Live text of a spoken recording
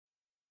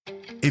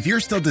If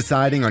you're still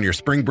deciding on your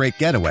spring break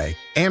getaway,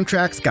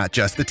 Amtrak's got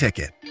just the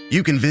ticket.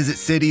 You can visit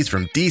cities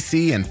from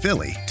D.C. and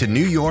Philly to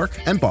New York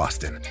and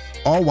Boston,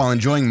 all while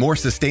enjoying more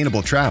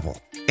sustainable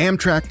travel.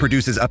 Amtrak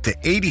produces up to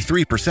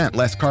 83%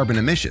 less carbon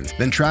emissions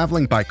than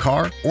traveling by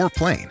car or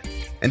plane.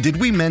 And did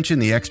we mention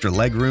the extra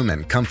legroom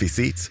and comfy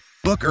seats?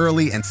 Book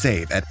early and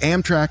save at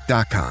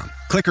Amtrak.com.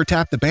 Click or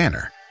tap the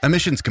banner.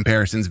 Emissions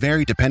comparisons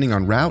vary depending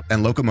on route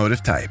and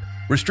locomotive type.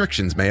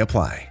 Restrictions may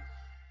apply.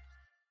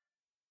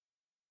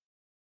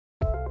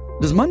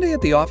 Does Monday at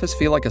the office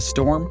feel like a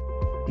storm?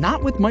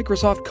 Not with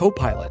Microsoft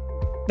Copilot.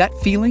 That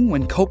feeling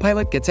when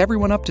Copilot gets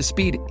everyone up to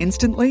speed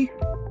instantly?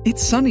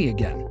 It's sunny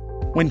again.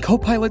 When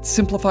Copilot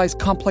simplifies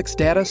complex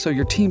data so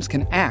your teams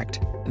can act,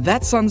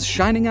 that sun's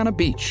shining on a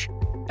beach.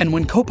 And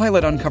when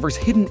Copilot uncovers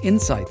hidden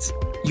insights,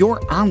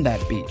 you're on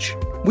that beach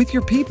with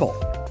your people,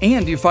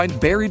 and you find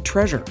buried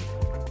treasure.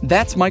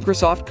 That's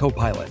Microsoft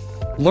Copilot.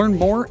 Learn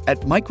more at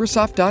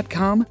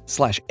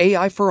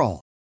Microsoft.com/AI for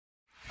all.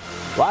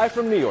 Live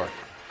from New York.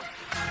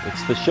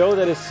 It's the show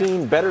that has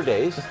seen better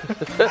days.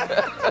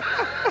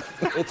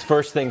 It's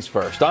First Things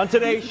First. On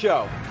today's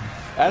show,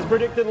 as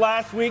predicted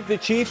last week, the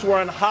Chiefs were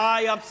on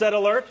high upset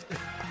alert.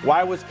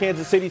 Why was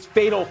Kansas City's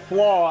fatal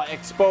flaw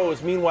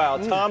exposed?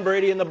 Meanwhile, Tom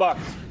Brady and the Bucs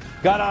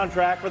got on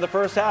track for the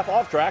first half,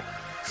 off track,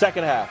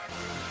 second half.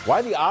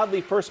 Why the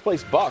oddly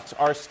first-place Bucs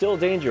are still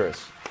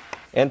dangerous.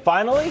 And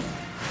finally,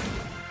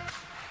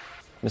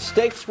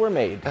 mistakes were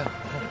made.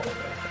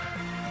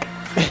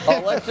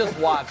 Oh, let's just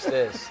watch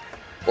this.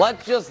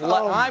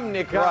 I'm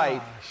Nick Wright.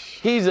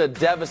 He's a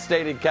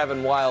devastated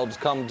Kevin Wildes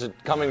coming to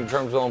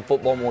terms with own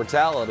football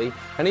mortality.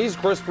 And he's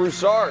Chris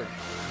Broussard,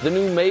 the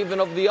new maven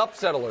of the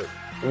upset alert.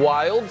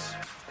 Wildes,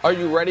 are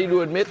you ready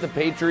to admit the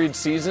Patriots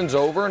season's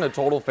over and a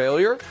total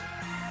failure?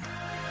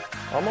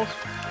 Almost.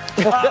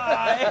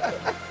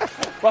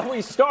 But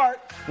we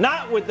start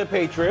not with the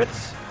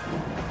Patriots.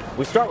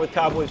 We start with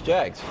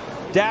Cowboys-Jags.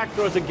 Dak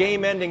throws a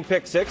game-ending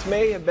pick six.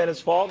 May have been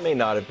his fault, may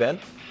not have been.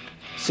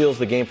 Seals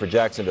the game for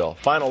Jacksonville.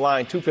 Final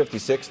line,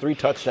 256, 3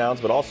 touchdowns,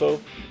 but also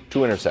 2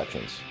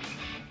 interceptions.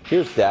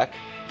 Here's Dak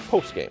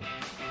post-game.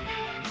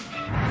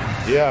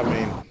 Yeah, I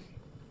mean,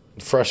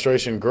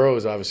 frustration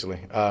grows, obviously.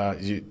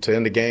 To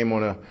end the game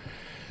on a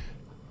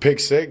pick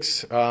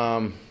six,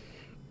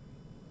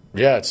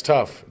 yeah, it's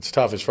tough. It's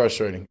tough. It's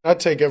frustrating. I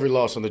take every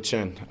loss on the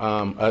chin.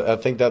 I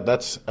think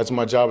that's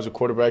my job as a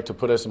quarterback, to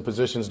put us in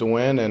positions to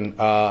win and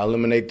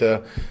eliminate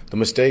the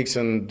mistakes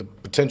and the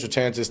potential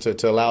chances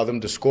to allow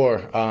them to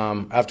score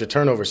after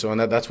turnover. So,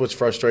 and that's what's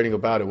frustrating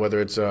about it,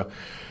 whether it's a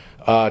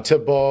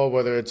tip ball,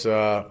 whether it's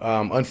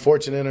a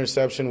unfortunate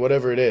interception,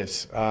 whatever it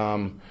is.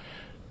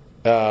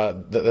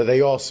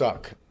 They all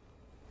suck.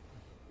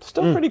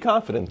 Still pretty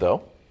confident,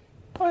 though.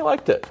 I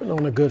liked it.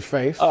 On a good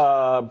faith.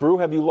 Brew,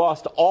 have you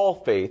lost all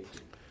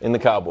faith in the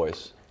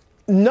Cowboys?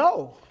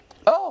 No.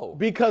 Oh.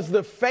 Because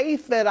the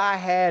faith that I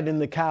had in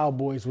the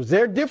Cowboys was,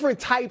 there are different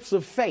types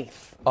of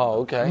faith.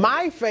 Oh, okay.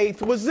 My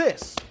faith was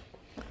this,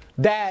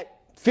 that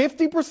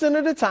 50%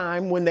 of the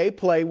time when they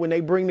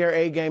bring their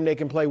A game, they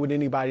can play with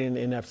anybody in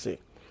the NFC.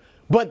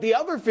 But the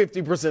other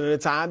 50% of the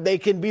time, they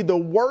can be the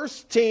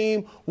worst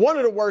team, one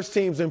of the worst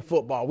teams in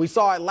football. We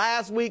saw it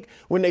last week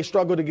when they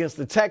struggled against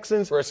the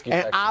Texans. Risky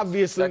and Texans.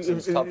 obviously,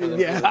 Texans tougher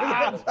than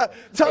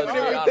tougher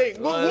than we think.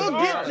 We'll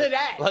get to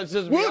that.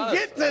 We'll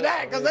get to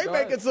that because they're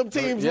making some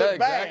teams look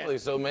bad. Yeah, exactly.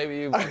 So maybe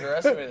you've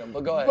underestimated them.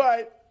 But go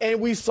ahead. And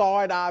we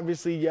saw it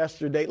obviously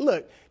yesterday.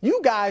 Look,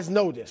 you guys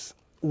know this.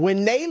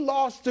 When they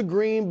lost to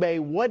Green Bay,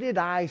 what did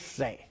I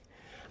say?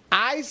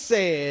 I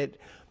said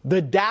the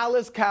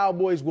Dallas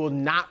Cowboys will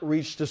not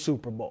reach the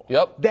Super Bowl.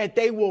 Yep. That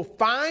they will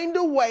find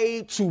a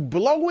way to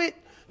blow it,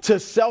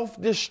 to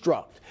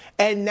self-destruct.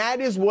 And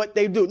that is what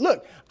they do.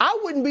 Look, I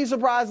wouldn't be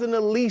surprised in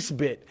the least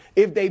bit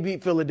if they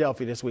beat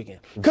Philadelphia this weekend.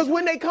 Because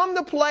when they come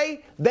to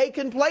play, they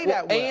can play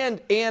that well.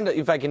 And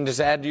if I can just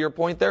add to your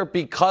point there,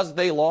 because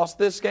they lost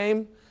this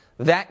game,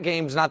 that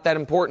game's not that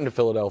important to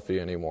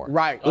Philadelphia anymore.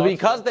 Right.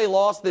 Because they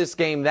lost this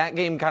game, that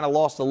game kind of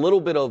lost a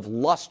little bit of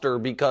luster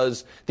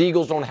because the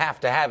Eagles don't have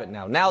to have it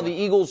now. Now the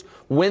Eagles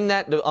win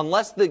that,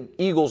 unless the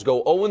Eagles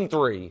go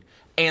 0-3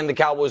 and the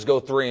Cowboys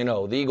go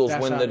 3-0, the Eagles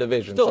win the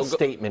division. Still a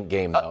statement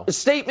game, though. A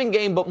statement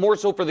game, but more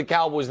so for the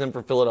Cowboys than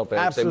for Philadelphia.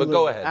 Absolutely. But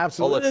go ahead.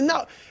 Absolutely.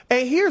 No.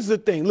 And here's the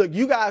thing. Look,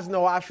 you guys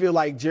know I feel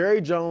like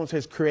Jerry Jones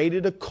has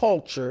created a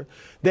culture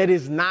that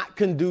is not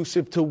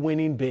conducive to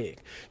winning big.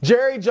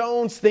 Jerry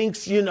Jones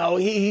thinks,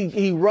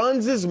 he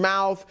runs his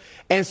mouth,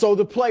 and so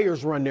the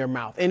players run their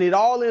mouth. And it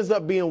all ends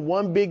up being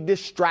one big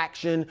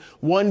distraction,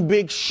 one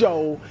big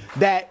show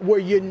where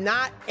you're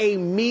not a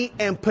meat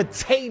and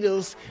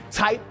potatoes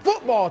type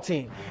football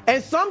team.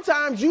 And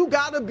sometimes you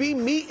got to be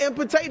meat and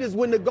potatoes.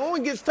 When the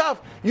going gets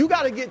tough, you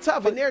got to get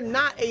tough. And they're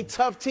not a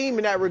tough team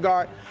in that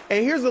regard.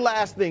 And here's the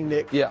last thing,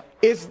 Nick. Yeah.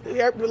 A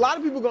lot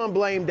of people going to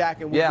blame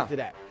Dak, and we'll get to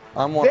that.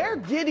 They're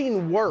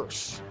getting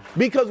worse.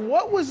 Because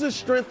what was the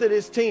strength of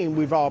this team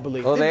we've all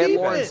believed? Well, The they had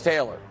defense. Lawrence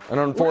Taylor, and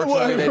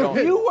unfortunately they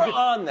don't. You were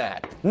on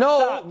that. No,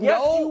 Stop.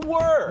 Yes, no. you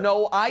were.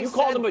 No, You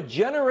called him a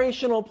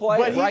generational player.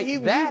 But Right, you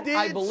that did-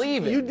 I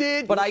believe it. you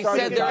did. But You I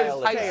started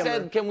said,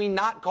 Taylor. can we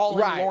not call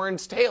him Right.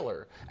 Lawrence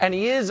Taylor? And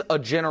he is a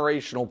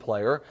generational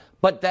player,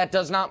 but that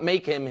does not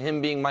make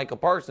him being Micah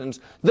Parsons,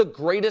 the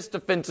greatest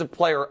defensive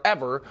player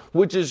ever,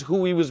 which is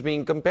who he was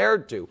being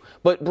compared to.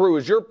 But, Brew,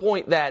 is your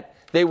point that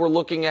they were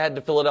looking ahead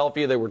to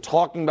Philadelphia, they were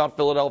talking about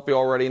Philadelphia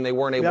already, and they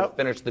weren't able to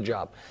finish the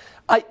job?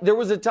 There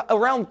was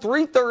around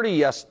 3:30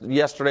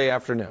 yesterday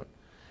afternoon,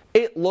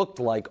 it looked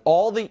like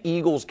all the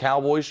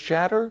Eagles-Cowboys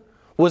chatter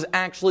was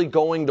actually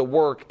going to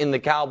work in the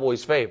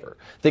Cowboys' favor.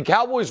 The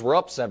Cowboys were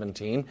up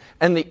 17,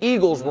 and the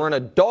Eagles were in a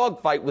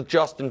dogfight with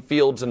Justin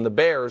Fields and the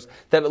Bears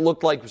that it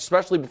looked like,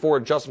 especially before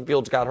Justin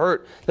Fields got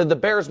hurt, that the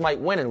Bears might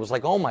win. And it was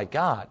like, oh, my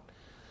God.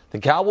 The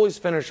Cowboys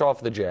finish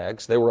off the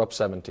Jags. They were up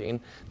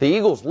 17. The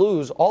Eagles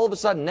lose. All of a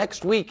sudden,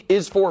 next week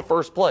is for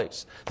first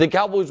place. The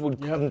Cowboys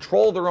would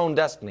control their own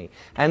destiny.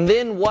 And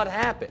then what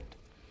happened?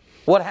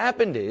 What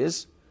happened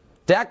is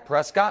Dak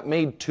Prescott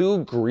made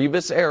 2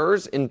 grievous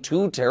errors in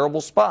 2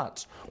 terrible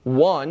spots.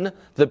 One,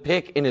 the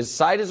pick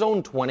inside his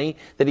own 20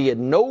 that he had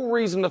no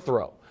reason to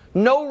throw.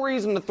 No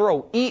reason to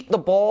throw. Eat the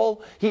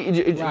ball.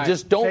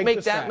 Just don't Take make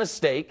the that sack.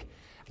 mistake.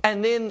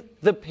 And then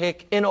the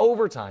pick in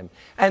overtime.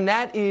 And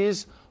that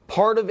is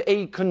part of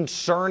a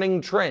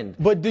concerning trend.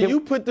 But do you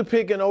put the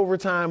pick in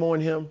overtime on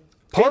him?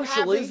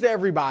 Partially. It happens to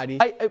everybody.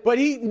 But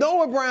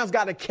Noah Brown's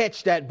got to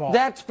catch that ball.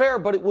 That's fair,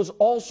 but it was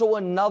also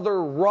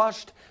another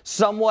rushed,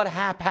 somewhat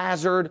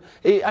haphazard.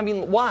 I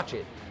mean, watch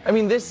it. I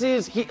mean,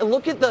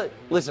 look at the,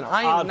 listen,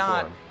 I'm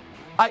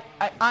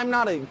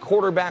not a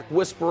quarterback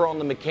whisperer on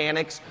the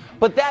mechanics,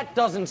 but that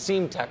doesn't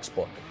seem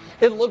textbook.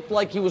 It looked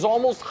like he was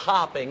almost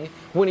hopping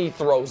when he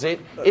throws it.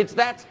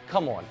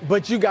 Come on.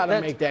 But you got to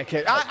make that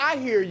catch. I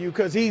hear you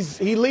because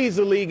he leads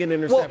the league in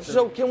interceptions. Well,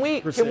 so can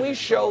we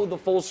show the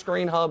full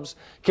screen, Hubs?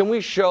 Can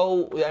we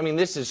show? I mean,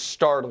 this is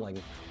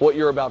startling what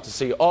you're about to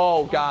see.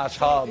 Oh gosh,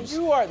 Hubs.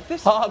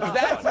 Hubs,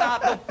 that's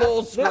not the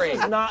full screen.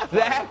 This is not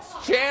funny.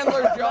 That's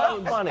Chandler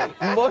Jones.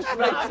 Mush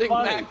mixing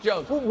Mac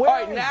Jones. All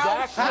right,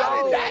 now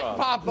How did that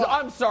pop up?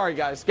 I'm sorry,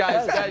 guys.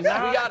 Guys,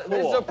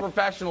 this is a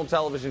professional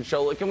television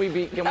show. Can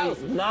we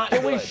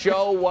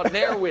show what?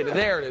 There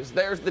it is.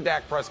 There's the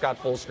Dak Prescott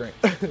full screen.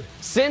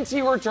 Since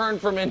he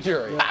returned from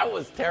injury, That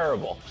was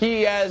terrible.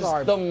 he has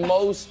the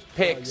most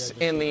picks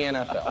in the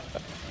NFL.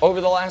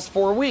 Over the last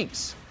 4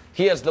 weeks,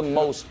 he has the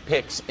most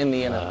picks in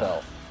the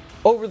NFL.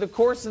 Over the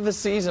course of the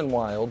season,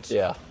 Wilds,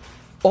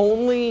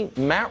 only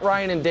Matt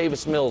Ryan and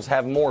Davis Mills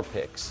have more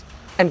picks.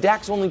 And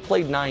Dak's only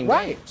played 9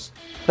 games.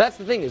 That's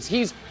the thing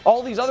is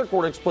all these other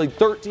quarterbacks played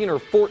 13 or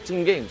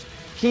 14 games.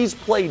 He's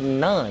played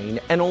 9,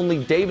 and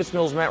only Davis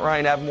Mills and Matt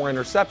Ryan have more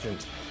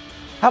interceptions.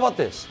 How about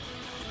this?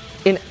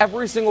 In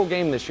every single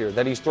game this year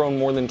that he's thrown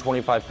more than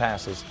 25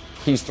 passes,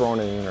 he's thrown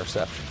an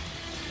interception.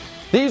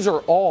 These are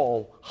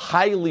all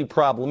highly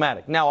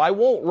problematic. Now, I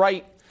won't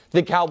write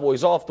the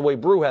Cowboys off the way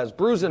Brew has.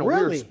 Brew's in a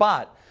weird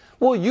spot.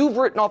 Well, you've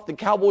written off the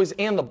Cowboys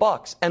and the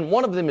Bucks, and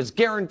one of them is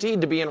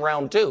guaranteed to be in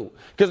round 2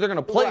 because they're going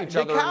to play each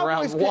other in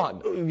round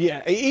 1.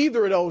 Yeah,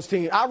 either of those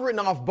teams. I've written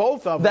off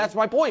both of them. That's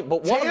my point.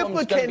 But one of them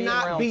is going to be in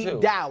round 2. Tampa cannot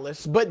beat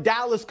Dallas, but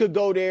Dallas could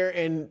go there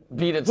and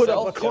beat put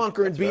itself. up a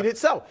clunker and beat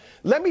itself.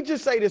 Let me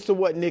just say this to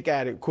what Nick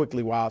added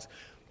quickly, Wiles.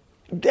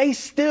 They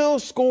still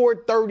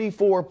scored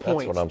 34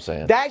 points. That's what I'm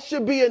saying. That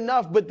should be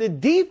enough. But the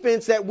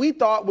defense that we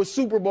thought was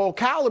Super Bowl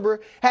caliber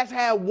has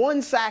had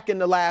 1 sack in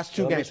the last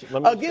 2 games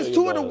against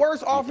 2 of the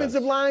worst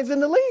offensive lines in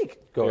the league.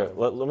 Here,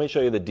 let me show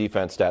you the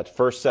defense stats.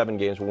 First 7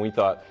 games when we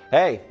thought,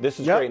 hey, this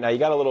is great. Now you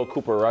got a little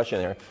Cooper Rush in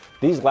there.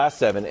 These last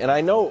 7, and I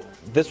know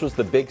this was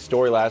the big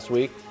story last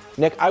week.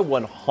 Nick, I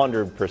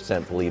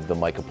 100% believe the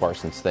Micah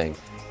Parsons thing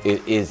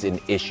is an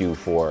issue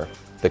for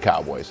the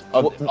Cowboys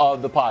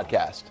of the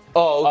podcast.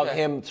 Oh, okay. Of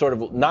him sort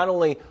of not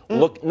only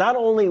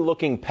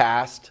looking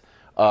past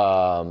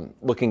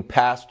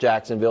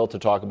Jacksonville to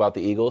talk about the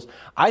Eagles.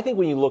 I think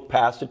when you look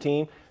past a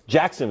team,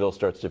 Jacksonville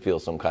starts to feel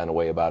some kind of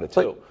way about it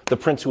too. The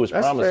Prince who was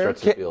promised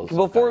starts to feel.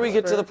 Before we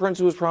get to the Prince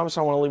who was promised,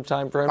 I want to leave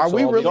time for him. Are so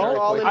we I'll be really very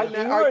calling quick. him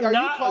that? Are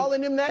you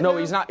calling him that? No, now?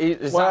 he's not.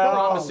 It's not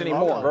promised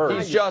anymore.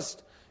 okay.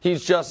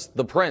 He's just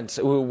the Prince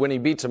who, when he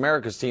beats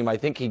America's team, I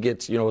think he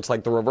gets, it's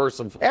like the reverse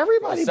of.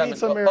 Everybody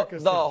beats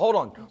America's team. Hold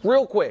on,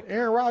 real quick.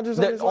 Aaron Rodgers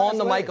on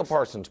the legs. Micah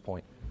Parsons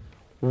point.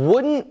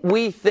 Wouldn't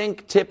we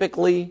think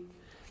typically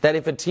that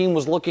if a team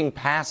was looking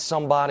past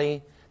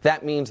somebody,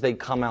 that means they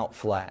come out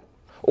flat?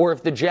 Or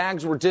if the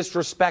Jags were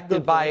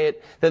disrespected by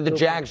it, that the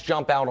Jags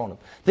jump out on them.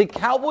 The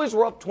Cowboys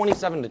were up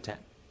 27-10.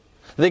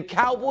 The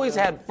Cowboys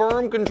had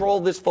firm control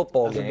of this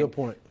football game. That's a good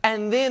point.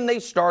 And then they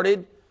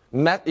started.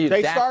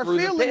 They start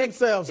feeling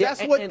themselves.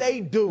 That's what they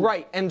do.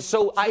 Right. And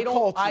so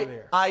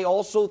I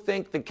also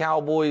think the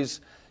Cowboys,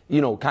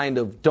 kind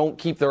of don't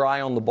keep their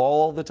eye on the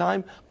ball all the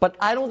time. But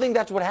I don't think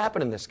that's what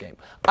happened in this game.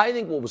 I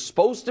think what was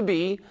supposed to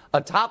be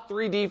a top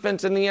 3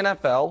 defense in the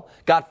NFL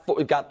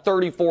got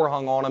 34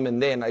 hung on them,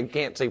 and then I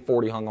can't say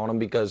 40 hung on them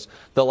because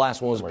the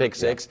last one was a pick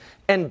 6.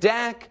 And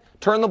Dak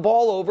turned the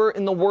ball over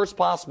in the worst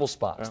possible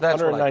spots.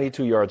 That's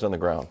 192 yards on the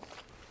ground.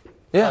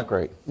 Yeah. Not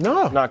great.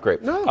 No. Not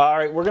great. No. All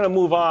right, we're going to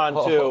move on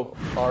to.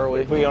 Are we?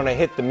 If we want to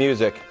hit the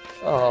music.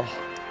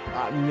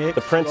 Nick,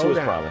 The Prince slow who was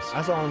down. promised.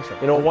 That's all I'm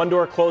saying. You know, one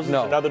door closes,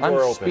 No, another door I'm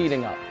opens.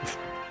 speeding up.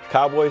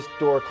 Cowboys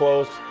door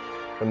closed.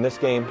 In this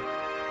game,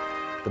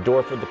 the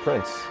door for the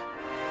Prince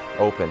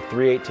opened.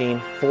 318,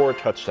 4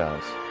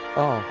 touchdowns.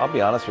 Oh. I'll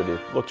be honest with you.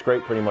 Looked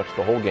great pretty much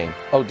the whole game.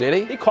 Oh, did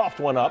he? He coughed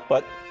one up,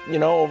 but,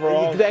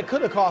 overall. That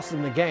could have cost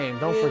him the game.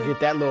 Don't forget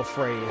that little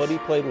phrase. But he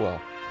played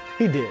well.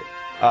 He did.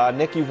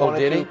 Nick, you've Oh, wanted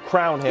did to he?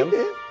 crown him. He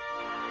did.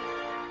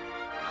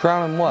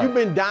 Crown him what? You've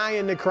been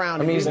dying to crown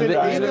him. I mean, he's been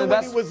even the when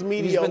best. he was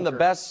mediocre. He's been the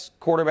best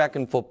quarterback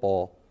in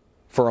football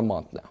for a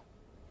month now.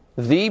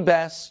 The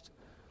best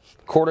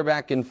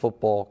quarterback in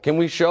football. Can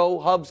we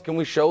show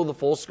the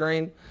full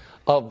screen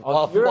of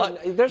what?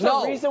 There's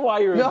a reason why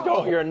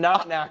you're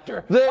not an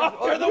actor.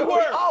 You're the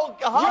worst.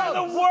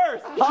 You're the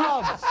worst.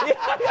 Hobbs.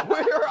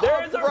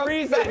 There's a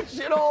reason.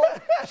 Professional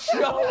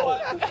show.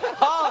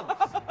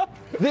 Hobbs.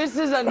 This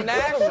is a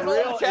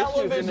national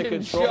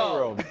television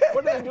show.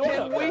 What are they doing?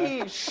 Can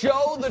we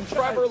show the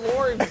Trevor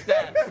Lawrence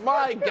stats?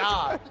 My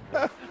God.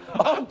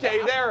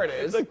 Okay, there it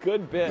is. It's a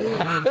good bit.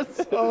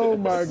 Oh,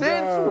 my God.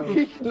 Since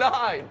week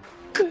 9,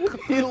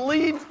 he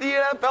leads the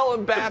NFL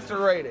in passer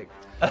rating.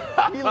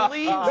 He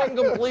leads in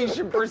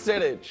completion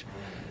percentage.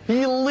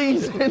 He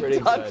leads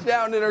in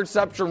touchdown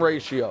interception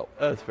ratio.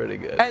 That's pretty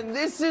good. And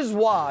this is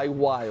why,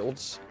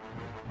 Wilds,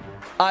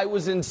 I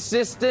was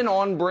insistent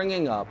on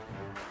bringing up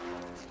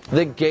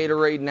the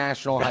Gatorade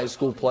National High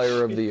School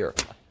Player of the Year.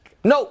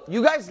 No,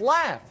 you guys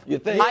laugh. You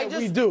think?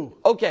 We do.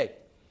 Okay,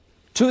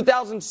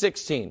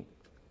 2016,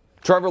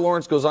 Trevor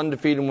Lawrence goes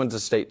undefeated and wins a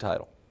state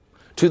title.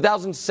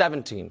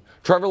 2017,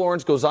 Trevor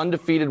Lawrence goes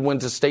undefeated,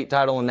 wins a state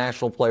title and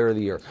National Player of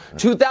the Year.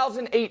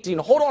 2018,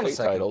 hold on a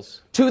second.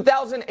 Titles.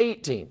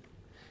 2018,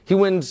 he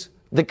wins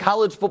the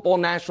College Football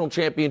National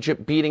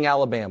Championship, beating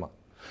Alabama.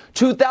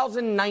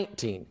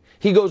 2019,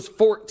 he goes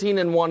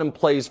 14-1 and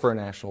plays for a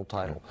national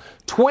title.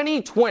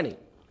 2020,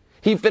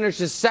 he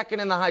finishes second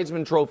in the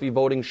Heisman Trophy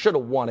voting, should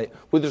have won it,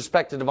 with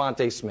respect to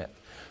Devontae Smith.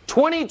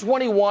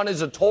 2021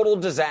 is a total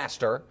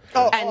disaster,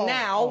 and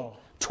now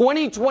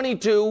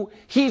 2022,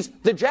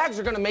 the Jags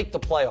are going to make the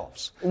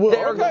playoffs.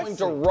 They're going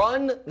to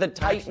run the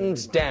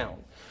Titans down.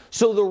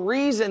 So the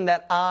reason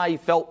that I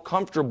felt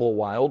comfortable,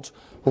 Wilds,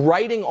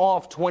 writing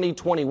off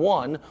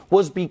 2021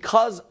 was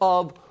because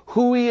of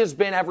who he has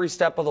been every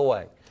step of the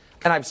way.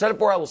 And I've said it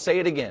before, I will say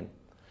it again.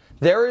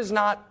 There is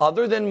not,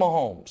 other than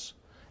Mahomes,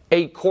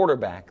 a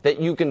quarterback that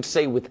you can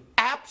say with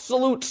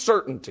absolute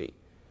certainty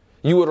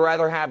you would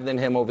rather have than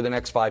him over the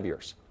next 5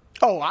 years.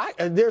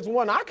 There's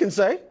one I can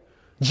say.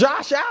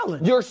 Josh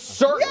Allen. You're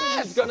certain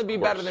he's going to be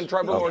better than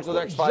Trevor Lawrence for the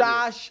next 5 years?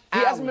 Josh He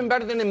hasn't Allen. been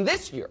better than him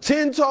this year.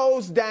 10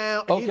 toes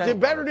down. He Okay. did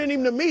better than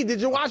him to me.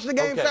 Did you watch the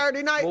game Okay.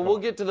 Saturday night? Well, we'll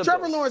get to the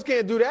Trevor Bills. Lawrence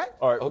can't do that.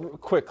 All right,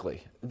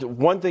 quickly.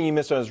 One thing you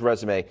missed on his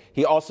resume,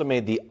 he also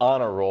made the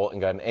honor roll and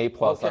got an A+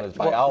 on his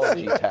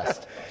biology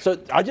test. So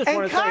I just And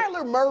want to say.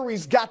 Kyler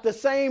Murray's got the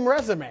same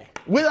resume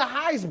with a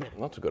Heisman.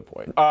 That's a good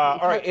point. All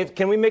right,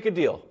 can we make a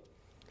deal?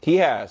 He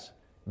has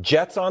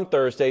Jets on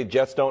Thursday.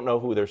 Jets don't know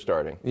who they're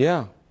starting.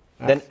 Yeah.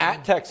 Then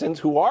at Texans,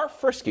 who are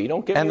frisky,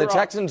 don't get me And the wrong.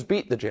 Texans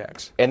beat the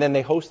Jags. And then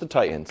they host the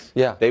Titans.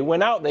 Yeah. They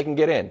win out, they can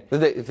get in.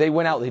 If they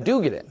win out, they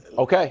do get in.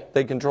 Okay.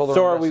 They control their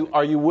So own destiny.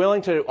 are you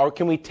willing to, or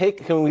can we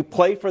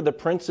play for the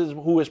Prince's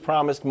who is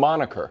promised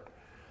moniker?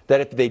 That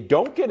if they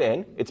don't get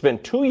in, it's been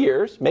 2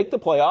 years, make the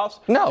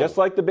playoffs, just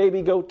like the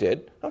baby goat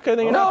did. Okay,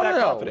 then you're not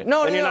that confident.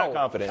 Then you're not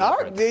confident. All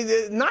right,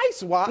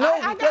 nice one. No, I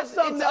got because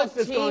something it's else a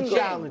that's going team to game.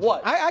 challenge.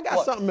 What? I got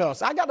What? something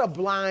else. I got a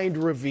blind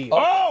reveal.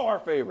 Oh, our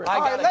favorite. All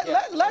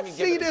right, let's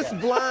see this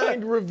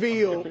blind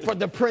reveal for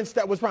the Prince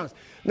that was promised.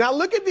 Now,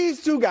 look at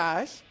these two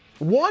guys.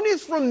 One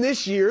is from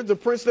this year, the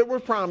Prince that were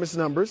promised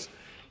numbers,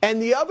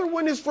 and the other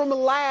one is from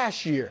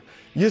last year.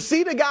 You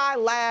see the guy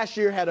last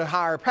year had a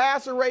higher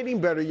passer rating,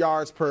 better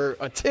yards per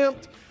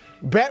attempt,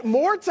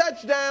 more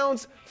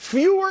touchdowns,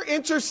 fewer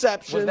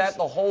interceptions. Was that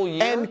the whole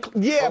year? And Or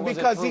was it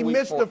because he through week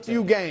missed 14? a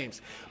few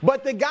games.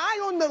 But the guy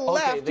on the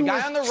left, Okay, the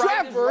guy who on the is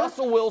right Trevor, is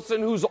Russell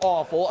Wilson, who's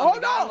awful. And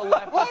the guy on the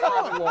left is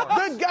Trevor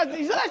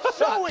Lawrence. Let's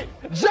show it.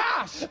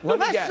 Josh, Let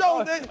me let's guess.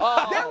 show this.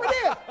 There it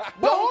is.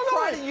 But Don't hold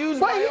try on. to use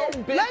But my here,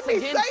 own bits let me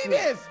against say me.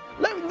 this.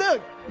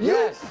 Look,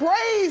 Yes. you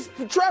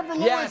praised Trevor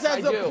Lawrence Yes, I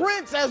as a do.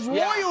 prince, as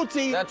Yeah,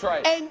 royalty. that's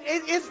right. And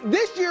it's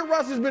this year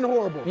Russ has been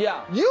horrible.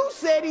 Yeah. You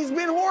said he's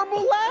been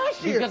horrible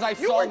last year. Because I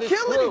you saw were this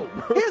killing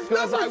through. him. His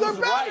Because I numbers are was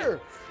right. better.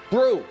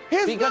 Drew,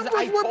 His because numbers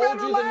I were told better you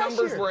the last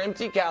numbers year. were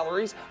empty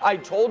calories. I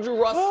told you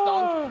Russ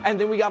stunk, and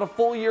then we got a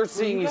full year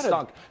seeing he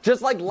stunk.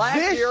 Just like last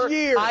This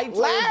year, I told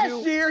last you.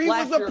 year he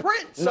last was a year-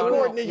 prince, No,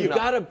 according to you. You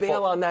got to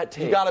bail on that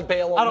tape. You got to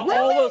bail on Out of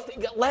all those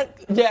things,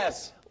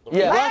 Yes.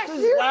 Yeah. Last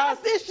year,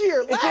 not this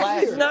year.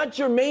 Last It's year. not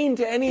germane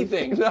to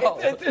anything. No.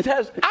 It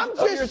has. I'm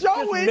just you're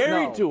showing.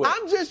 married to it.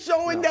 I'm just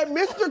showing that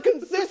Mr.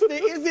 Consistent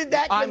isn't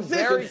that I'm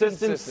very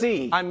consistent.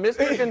 Consistency. I'm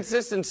Mr.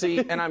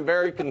 Consistency, and I'm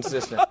very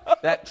consistent.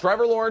 That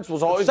Trevor Lawrence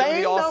was always going to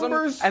be Same awesome,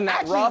 numbers, and that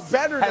actually Russ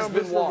better has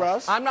numbers been for washed.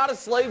 Russ. I'm not a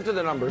slave to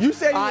the numbers. You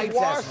said he I was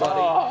test, washed.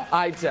 buddy.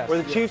 I test.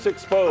 Were the Chiefs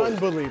exposed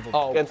Unbelievable.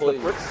 Oh, against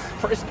please. the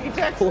frisky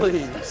Texans?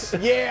 Please.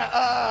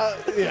 Yeah.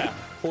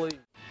 Please.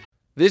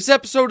 This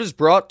episode is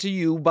brought to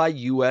you by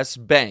U.S.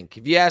 Bank.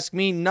 If you ask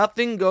me,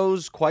 nothing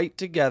goes quite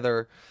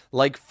together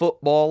like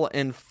football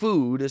and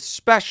food,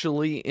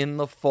 especially in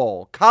the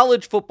fall.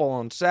 College football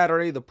on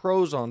Saturday, the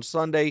pros on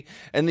Sunday,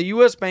 and the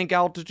U.S. Bank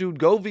Altitude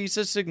Go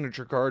Visa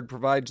Signature Card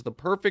provides the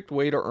perfect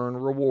way to earn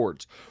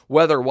rewards.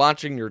 Whether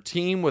watching your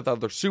team with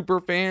other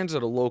superfans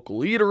at a local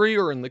eatery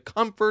or in the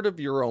comfort of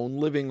your own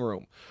living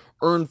room.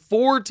 Earn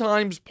 4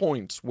 times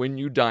points when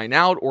you dine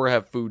out or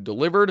have food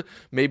delivered.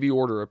 Maybe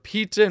order a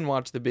pizza and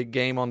watch the big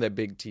game on that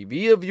big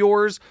TV of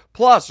yours.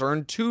 Plus,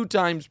 earn 2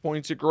 times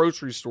points at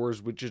grocery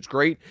stores, which is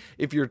great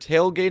if you're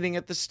tailgating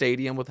at the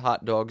stadium with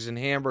hot dogs and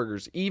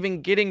hamburgers.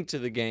 Even getting to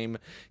the game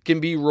can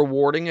be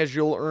rewarding as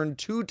you'll earn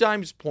 2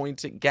 times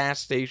points at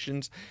gas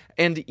stations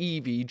and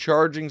EV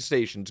charging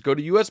stations. Go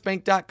to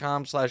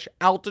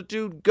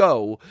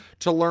usbank.com/altitudego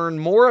to learn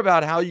more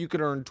about how you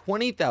can earn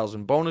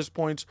 20,000 bonus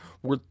points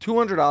worth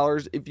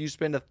 $200 if you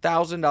spend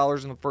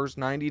 $1,000 in the first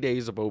 90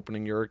 days of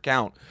opening your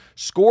account.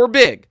 Score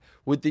big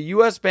with the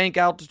U.S. Bank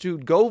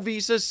Altitude Go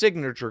Visa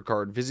Signature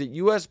Card. Visit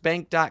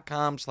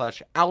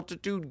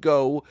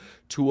usbank.com/altitudego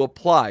to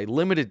apply.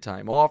 Limited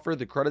time offer.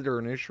 The creditor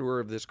and issuer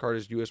of this card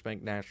is U.S.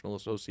 Bank National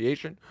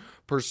Association,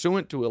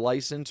 pursuant to a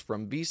license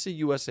from Visa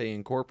USA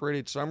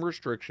Incorporated. Some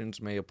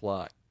restrictions may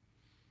apply.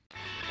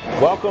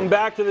 Welcome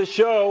back to the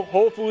show.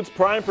 Whole Foods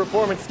Prime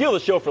Performance. Steal the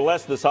show for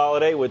less this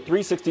holiday with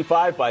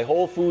 365 by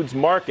Whole Foods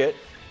Market.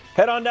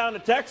 Head on down to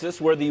Texas,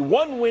 where the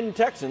one-win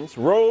Texans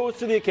rose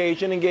to the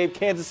occasion and gave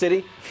Kansas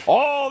City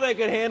all they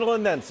could handle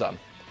and then some.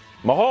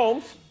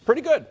 Mahomes, pretty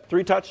good,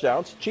 3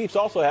 touchdowns. Chiefs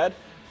also had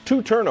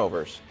 2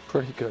 turnovers.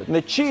 Pretty good. And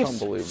the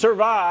Chiefs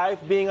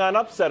survived being on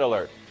upset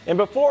alert. And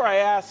before I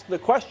ask the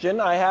question,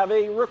 I have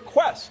a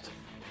request.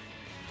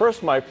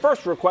 My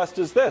first request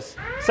is this.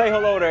 Say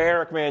hello to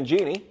Eric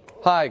Mangini.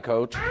 Hi,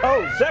 Coach.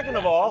 Oh, second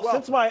of all,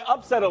 since my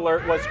upset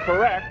alert was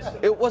correct,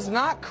 It was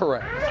not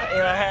correct.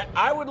 and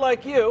I would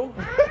like you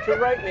to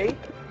write me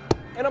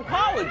an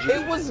apology.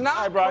 It was not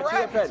I brought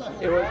correct. you a pen.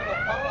 It was.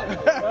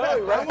 Well,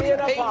 write me an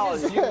pages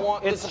apology. you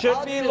want It this should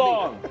apology be to be?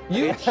 long.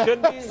 It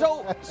should be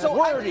So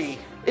wordy.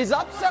 Is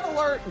Upset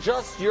Alert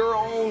just your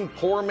own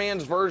poor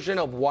man's version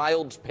of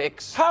Wild's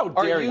picks? How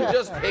dare Are you you.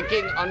 just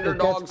picking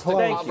underdogs to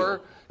Thank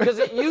cover? Because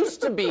it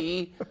used to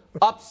be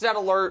Upset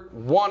Alert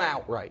won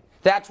outright.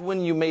 That's when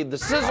you made the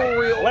sizzle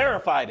reel.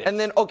 Clarified it. And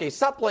then, okay,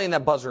 stop playing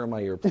that buzzer in my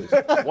ear, please.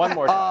 One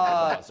more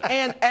time.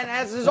 And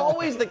as is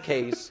always the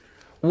case,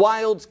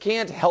 Wilds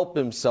can't help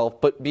himself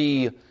but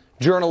be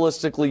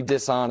journalistically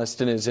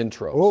dishonest in his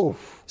intros.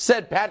 Oof.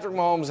 Said Patrick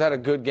Mahomes had a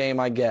good game,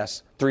 I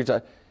guess, 3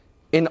 times.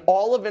 In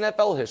all of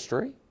NFL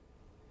history,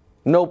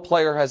 no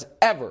player has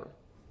ever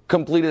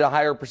completed a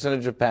higher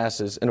percentage of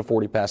passes in a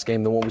 40-pass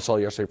game than what we saw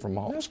yesterday from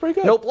Mahomes. That's pretty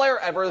good. No player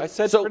ever. I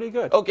said pretty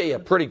good. Okay, yeah,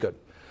 pretty good.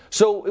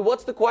 So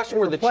what's the question?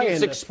 Were the Playing Chiefs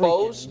the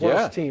exposed? freaking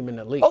worst team in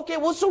the league. Okay,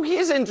 well, so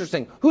here's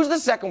interesting. Who's the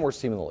second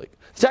worst team in the league?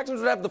 The Texans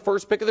would have the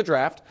first pick of the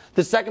draft.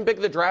 The second pick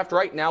of the draft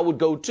right now would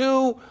go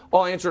to,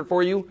 I'll answer it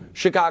for you,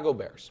 Chicago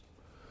Bears.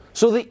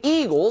 So the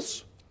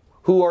Eagles,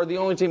 who are the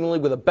only team in the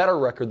league with a better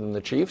record than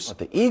the Chiefs.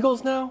 The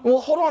Eagles now? Well,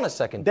 hold on a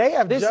second. They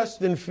have This is-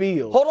 Justin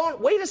Fields. Hold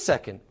on, wait a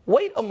second.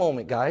 Wait a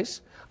moment,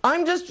 guys.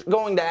 I'm just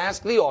going to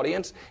ask the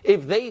audience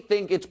if they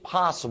think it's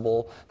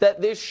possible that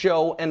this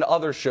show and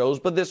other shows,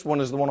 but this one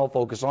is the one I'll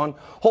focus on,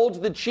 holds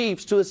the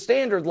Chiefs to a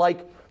standard like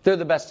they're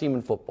the best team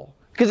in football.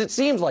 Because it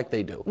seems like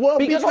they do. Well,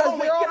 because hold on,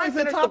 they're can I always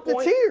finish atop the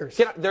point? tiers.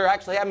 There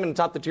actually haven't been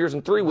atop the tiers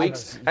in 3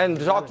 weeks, and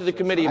talk to the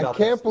committee I about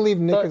can't this. believe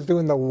Nick But- is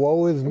doing the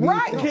woe is me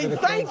Right. thing for the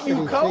Thank Kansas you,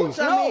 City Coach. Chiefs.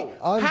 I mean,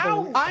 how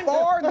Unbelievable.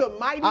 far the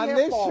mighty On have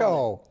this fallen.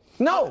 show.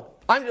 No.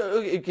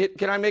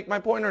 Can I make my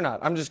point or not?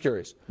 I'm just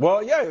curious.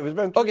 Well, yeah, it's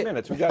been 3 Okay.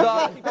 minutes. We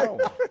got to keep going.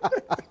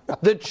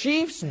 The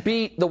Chiefs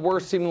beat the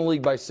worst team in the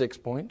league by 6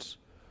 points.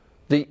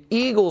 The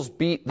Eagles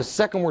beat the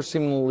second worst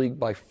team in the league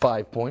by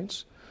 5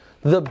 points.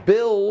 The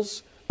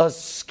Bills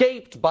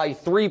escaped by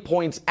 3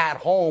 points at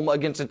home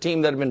against a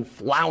team that had been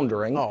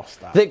floundering. Oh,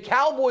 stop. The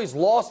Cowboys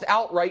lost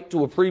outright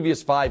to a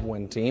previous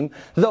 5-win team.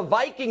 The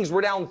Vikings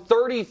were down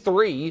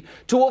 33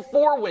 to a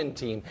 4-win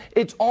team.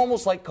 It's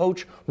almost like,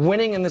 Coach,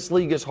 winning in this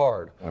league is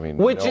hard. I mean,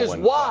 which no is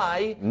one's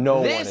why buying. No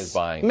one this is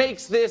buying.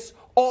 makes this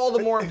all the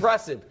more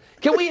impressive.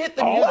 Can we hit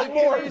the music?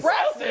 more please?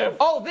 impressive?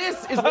 Oh, this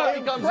is what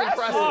becomes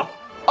impressive.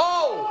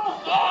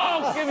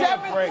 Oh, Give me a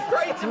break.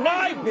 It's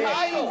my Means bit.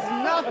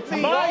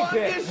 nothing. my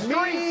bit. Longest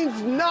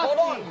means nothing.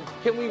 Hold on.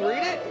 Can we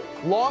read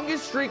it?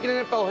 Longest streak in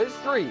NFL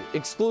history,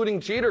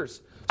 excluding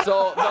cheaters.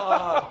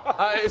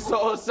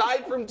 So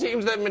aside from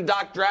teams that have been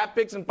docked draft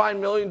picks and fined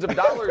millions of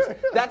dollars,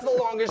 that's the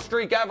longest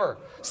streak ever.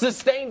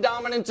 Sustained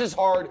dominance is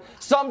hard.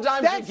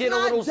 Sometimes That's you get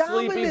a little not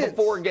sleepy dominance.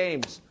 before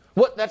games.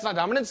 What? That's not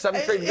dominance?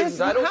 7 straight division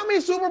titles? How many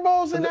Super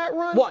Bowls in that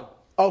run? One.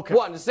 Okay.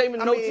 One. The same.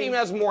 No team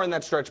has more in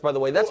that stretch, by the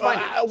way. That's fine.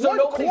 So one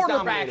nobody's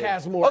quarterback dominated.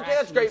 has more, Okay,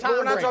 that's actually. great. But we're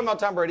Tom not Brady. talking about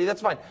Tom Brady.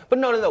 That's fine. But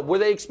no. Were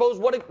they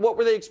exposed? What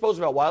were they exposed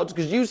about, Wilds?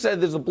 Because you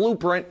said there's a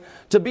blueprint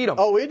to beat them.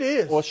 Oh, it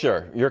is. Well,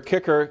 sure. Your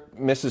kicker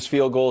misses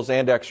field goals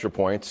and extra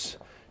points.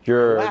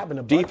 Your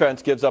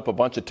defense gives up a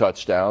bunch of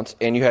touchdowns,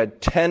 and you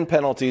had 10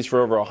 penalties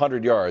for over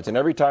 100 yards. And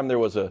every time there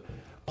was a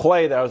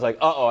play that I was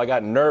like, I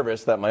got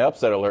nervous that my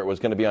upset alert was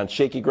going to be on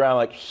shaky ground.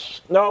 Like,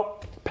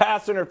 nope,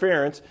 pass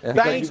interference. Because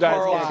you guys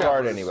Carl can't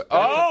guard anybody.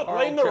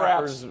 Blame the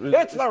refs.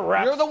 It's the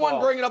refs. You're the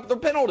one bringing up the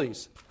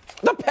penalties.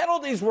 The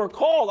penalties were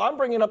called. I'm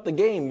bringing up the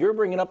game. You're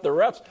bringing up the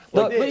refs.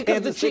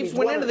 Because the Chiefs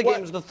went into the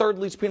game as the third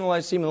least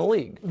penalized team in the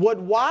league. What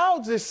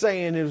Wilds is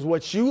saying is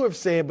what you have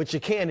said, but you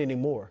can't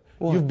anymore.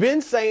 What? You've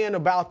been saying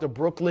about the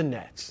Brooklyn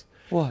Nets.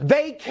 What?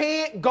 They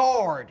can't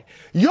guard.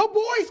 Your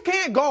boys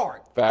can't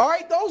guard. Fact. All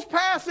right, those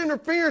pass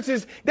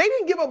interferences, they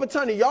didn't give up a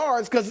ton of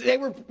yards because they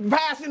were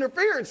pass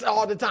interference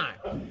all the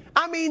time.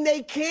 I mean,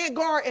 they can't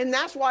guard, and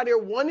that's why they're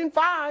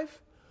 1-5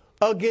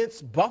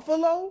 against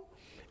Buffalo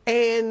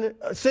and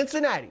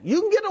Cincinnati. You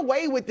can get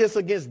away with this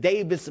against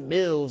Davis and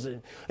Mills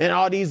and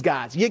all these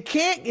guys. You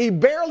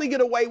barely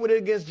get away with it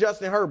against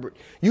Justin Herbert.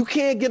 You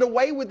can't get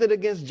away with it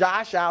against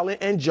Josh Allen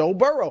and Joe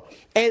Burrow.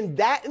 And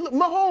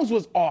Mahomes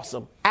was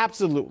awesome.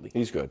 Absolutely.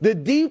 He's good. The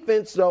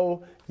defense,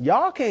 though,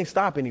 y'all can't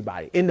stop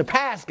anybody in the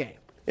pass game.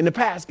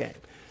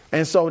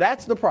 And so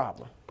that's the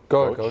problem.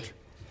 Go ahead, Coach.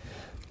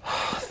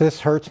 This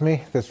hurts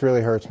me. This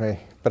really hurts me.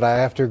 But I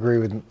have to agree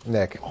with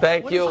Nick.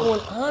 Thank you.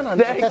 What's going on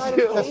Thank this side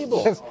you. of the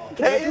table? There's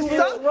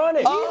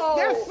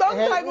some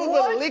type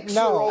of elixir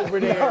over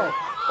there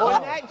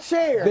on that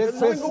chair. This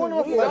There's is- going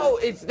on. No,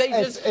 they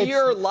just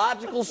hear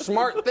logical,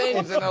 smart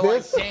things, and they're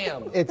like,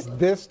 damn. It's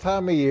this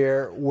time of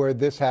year where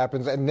this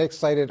happens, and Nick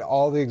cited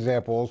all the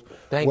examples.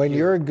 Thank when you.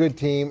 you're a good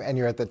team and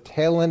you're at the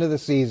tail end of the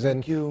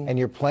season and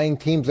you're playing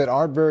teams that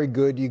aren't very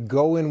good, you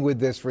go in with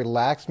this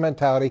relaxed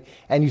mentality,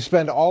 and you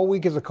spend all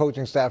week as a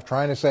coaching staff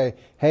trying to say,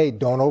 hey,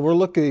 don't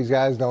overlook these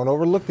guys, don't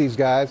overlook these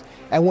guys.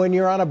 And when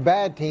you're on a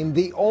bad team,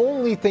 the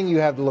only thing you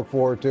have to look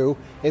forward to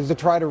is to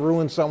try to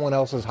ruin someone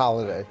else's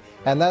holiday.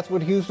 And that's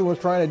what Houston was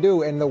trying to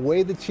do. And the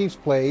way the Chiefs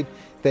played,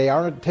 they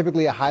aren't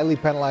typically a highly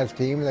penalized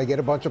team, and they get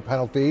a bunch of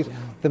penalties.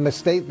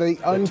 The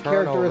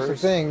uncharacteristic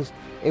things,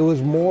 it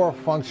was more a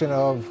function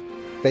of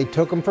they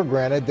took them for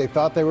granted. They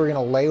thought they were going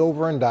to lay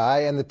over and die,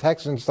 and the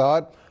Texans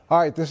thought, all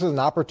right, this is an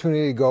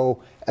opportunity to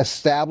go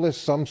establish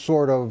some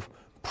sort of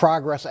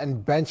progress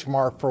and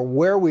benchmark for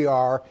where we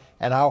are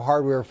and how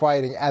hard we were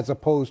fighting, as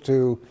opposed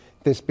to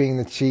this being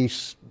the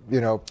Chiefs,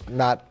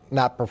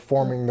 not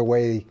performing the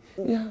way.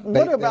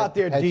 What about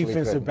their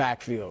defensive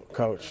backfield,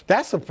 Coach?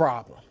 That's a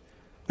problem.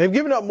 They've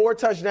given up more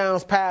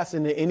touchdowns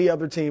passing than any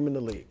other team in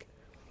the league.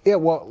 Yeah,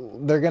 well,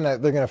 they're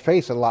gonna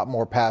face a lot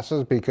more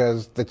passes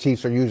because the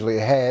Chiefs are usually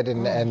ahead,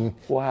 and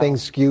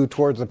things skew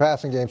towards the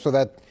passing game. So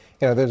that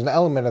there's an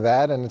element of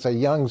that, and it's a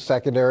young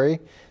secondary.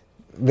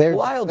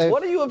 Wilds,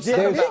 what are you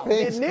upset about?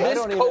 This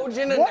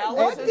cogent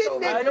analysis?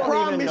 What did Nick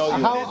promise you?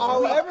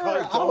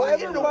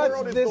 However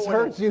much this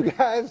hurts you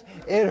guys,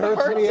 it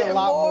hurts me a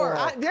lot more.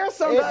 There's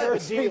some type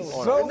of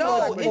deal.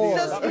 No, it's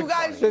just you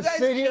guys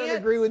sit here and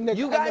agree with Nick.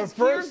 You guys,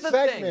 here's the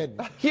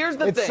segment. Here's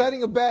the thing. It's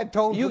setting a bad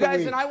tone you for the guys,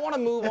 week. and I want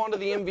to move on to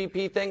the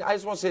MVP thing. I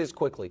just want to say this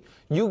quickly.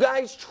 You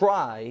guys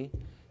try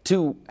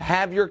to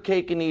have your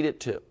cake and eat it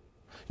too.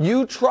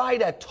 You try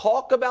to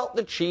talk about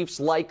the Chiefs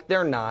like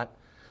they're not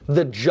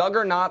the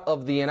juggernaut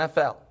of the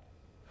NFL.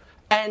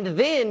 And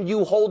then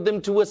you hold them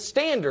to a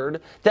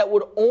standard that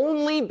would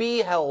only be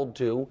held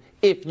to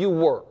if you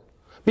were.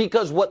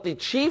 Because what the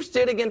Chiefs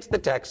did against the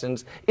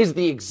Texans is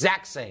the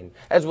exact same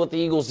as what the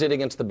Eagles did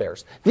against the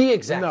Bears. The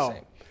exact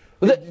same.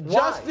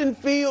 Justin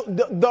Fields,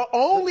 the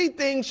only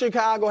thing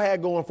Chicago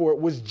had going for it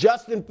was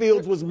Justin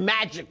Fields was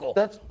magical.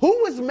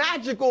 Who was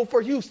magical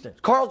for Houston?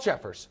 Carl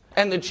Jeffers.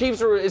 And the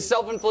Chiefs are his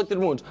self-inflicted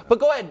wounds. But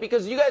go ahead,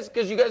 because you guys,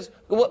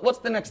 what's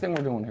the next thing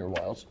we're doing here,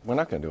 Wilds? We're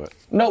not going to do it.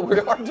 No, we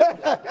are.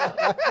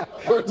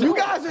 You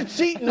guys are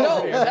cheating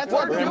over there. That's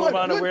what we're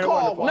doing. Good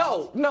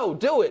call. No,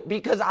 do it,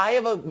 because I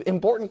have an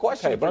important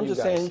question. Okay, but I'm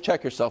just saying,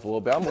 check yourself a little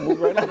bit. I'm going to move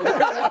right over.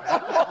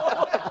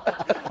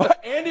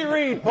 Andy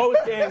Reid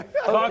post-game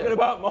talking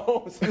about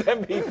Mahomes'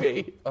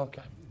 MVP.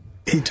 Okay.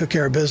 He took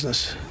care of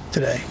business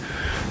today,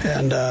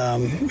 and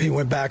he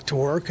went back to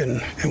work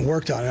and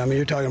worked on it. I mean,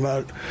 you're talking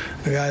about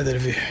a guy that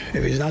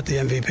if he's not the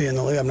MVP in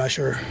the league, I'm not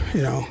sure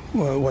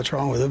what's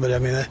wrong with it. But I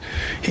mean,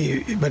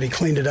 he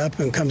cleaned it up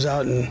and comes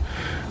out and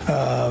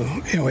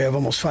we have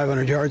almost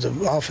 500 yards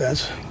of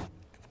offense.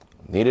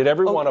 Needed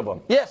every one of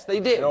them. Yes, they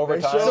did. In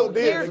overtime.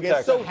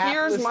 So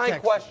here's my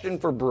question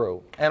for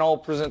Brew, and I'll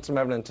present some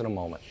evidence in a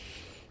moment.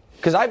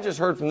 Because I've just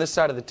heard from this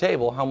side of the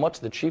table how much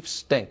the Chiefs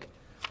stink.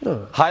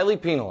 highly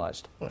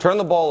penalized, turn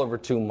the ball over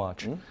too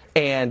much,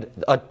 and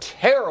a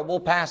terrible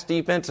pass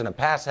defense in a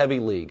pass-heavy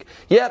league.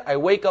 Yet, I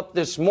wake up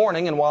this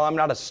morning, and while I'm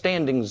not a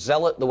standing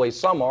zealot the way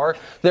some are,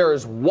 there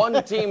is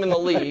one team in the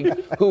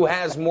league who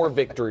has more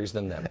victories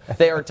than them.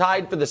 They are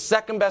tied for the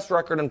second-best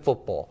record in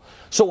football.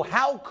 So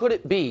how could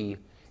it be,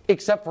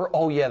 except for,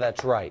 oh yeah,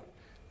 that's right,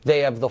 they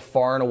have the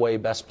far and away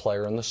best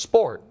player in the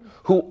sport,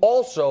 who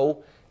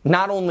also,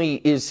 not only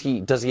does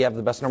he have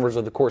the best numbers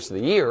of the course of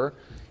the year,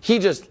 he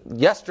just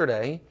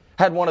yesterday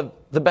had one of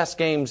the best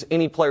games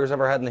any player's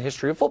ever had in the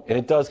history of football. And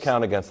it does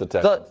count against the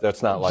Texans.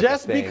 That's not like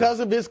just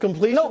because of his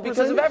completion. No,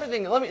 because of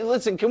everything.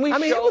 Listen. Can we?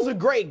 It was a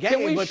great game.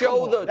 Can we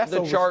show the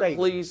chart,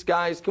 please,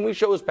 guys? Can we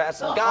show his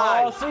passes,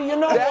 guys? Oh, see, you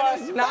know that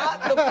is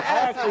not the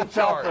passing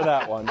chart. For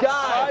that one,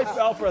 guys. I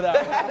fell for that.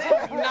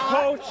 That is not,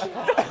 Coach.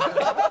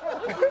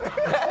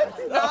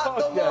 That's not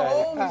the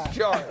Mahomes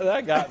chart.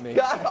 That got me.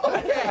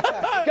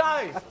 Okay,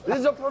 guys, this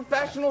is a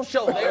professional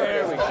show.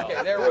 There we go.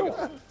 Okay, there we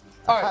go.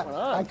 All right.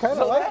 I kind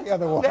of like the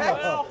other one.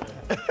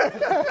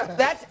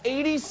 That's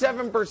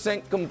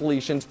 87%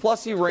 completions,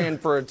 plus he ran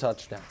for a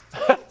touchdown.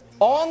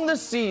 On the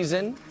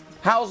season,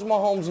 how's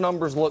Mahomes'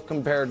 numbers look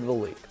compared to the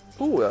league?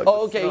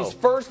 He's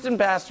first in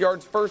pass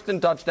yards, first in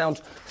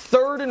touchdowns,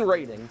 third in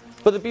rating,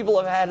 but the people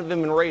have had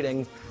him in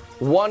rating.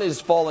 One is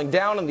falling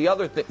down, and the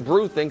other,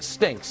 Brew thinks,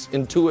 stinks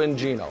in Tua and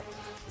Geno.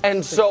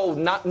 And so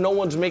no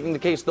one's making the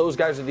case those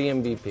guys are the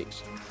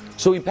MVPs.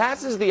 So he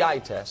passes the eye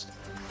test.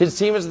 His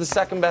team has the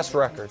second best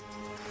record.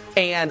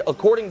 And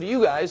according to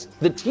you guys,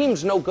 the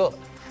team's no good.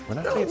 We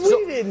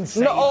didn't say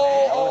that.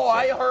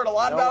 I heard a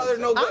lot about it. They're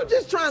no good. I'm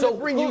just trying to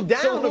bring you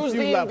down so who's a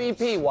few the levels.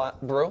 MVP,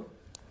 Brew?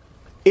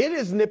 It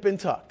is nip and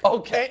tuck.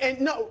 Okay. And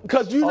no,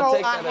 because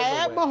I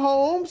had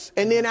Mahomes,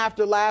 and then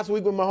after last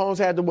week when Mahomes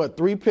had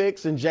 3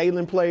 picks and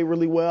Jalen played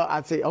really well,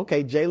 I'd say,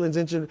 okay, Jalen's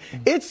injured.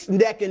 It's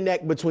neck and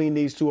neck between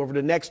these two over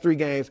the next 3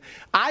 games.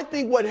 I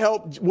think what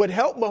helped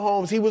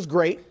Mahomes, he was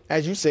great,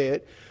 as you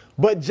said.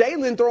 But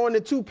Jalen throwing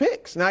the 2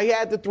 picks. Now, he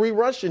had the 3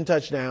 rushing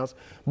touchdowns,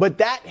 but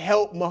that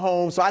helped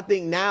Mahomes. So I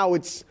think now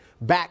it's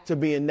back to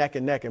being neck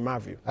and neck in my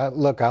view.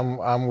 Look,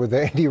 I'm with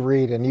Andy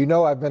Reid, and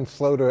I've been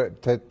slow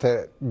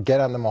to get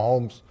on the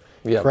Mahomes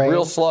train.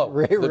 Real slow.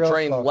 Real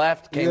train slow.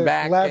 left, came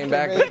back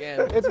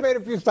again. It's made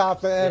a few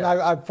stops, and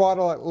I've fought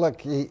a lot.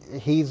 Look,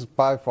 he's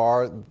by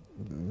far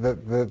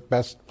the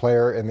best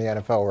player in the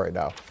NFL right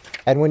now.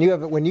 And when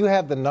you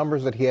have the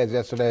numbers that he has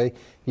yesterday,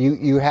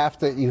 you have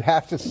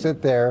to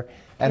sit there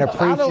and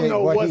appreciate I don't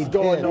know what what's he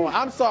going did. on.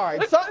 I'm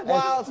sorry. Something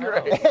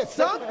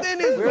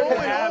is going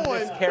have on.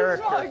 This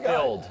character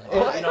filled.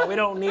 We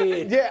don't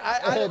need. Yeah,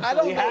 I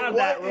don't we know have what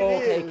that role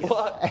it is. taken.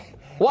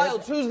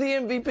 Wilds, who's the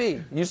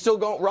MVP? You still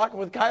rocking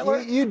with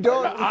Kyler? You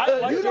don't. I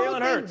like You Jalen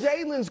don't Hurts.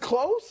 think Jalen's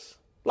close?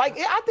 I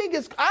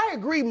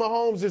agree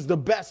Mahomes is the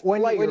best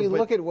player. When you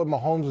look at what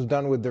Mahomes has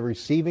done with the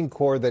receiving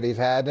core that he's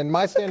had, and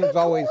my standard is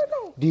always,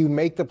 do you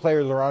make the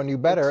players around you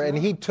better? And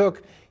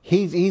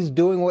he's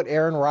doing what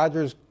Aaron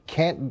Rodgers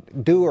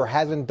can't do or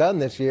hasn't done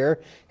this year,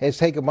 is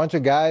take a bunch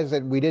of guys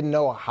that we didn't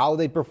know how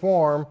they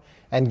perform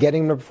and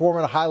getting them to perform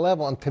at a high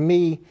level. And to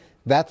me,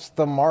 that's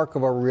the mark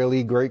of a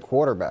really great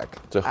quarterback.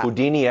 It's a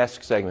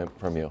Houdini-esque segment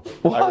from you.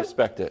 What? I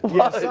respect it.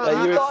 Yes,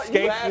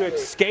 You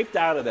escaped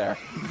out of there.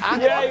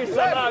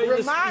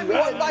 Remind me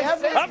to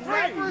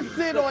never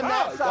sit on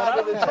that side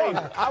of the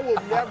table. I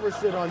will never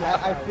sit on that.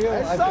 I feel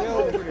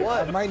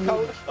I might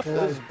need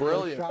This is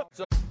brilliant.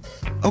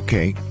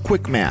 Okay,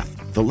 quick math.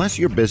 The less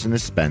your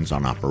business spends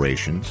on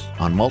operations,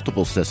 on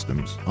multiple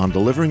systems, on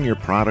delivering your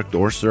product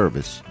or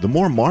service, the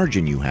more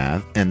margin you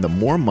have and the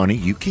more money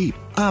you keep.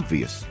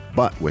 Obvious.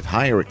 But with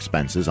higher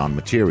expenses on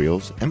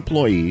materials,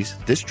 employees,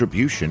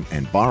 distribution,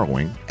 and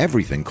borrowing,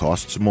 everything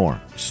costs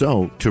more.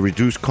 So, to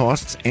reduce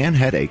costs and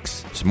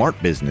headaches, smart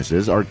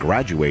businesses are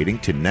graduating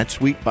to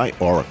NetSuite by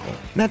Oracle.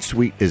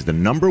 NetSuite is the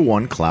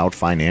 #1 cloud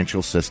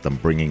financial system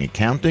bringing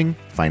accounting,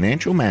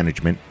 financial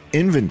management,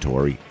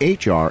 inventory,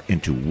 HR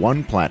into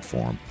one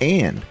platform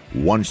and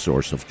one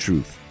source of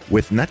truth.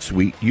 With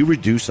NetSuite, you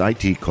reduce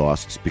IT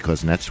costs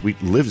because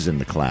NetSuite lives in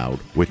the cloud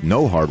with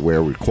no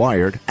hardware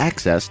required,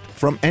 accessed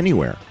from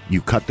anywhere.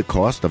 You cut the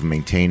cost of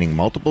maintaining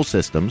multiple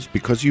systems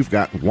because you've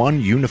got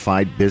one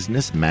unified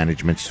business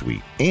management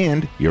suite.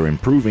 And you're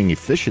improving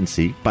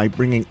efficiency by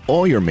bringing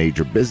all your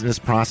major business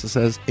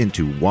processes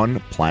into one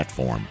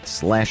platform,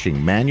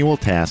 slashing manual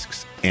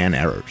tasks and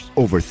errors.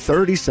 Over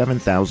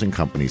 37,000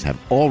 companies have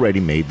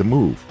already made the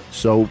move.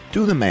 So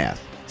do the math.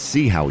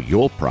 See how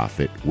you'll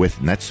profit with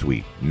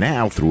NetSuite.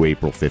 Now through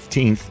April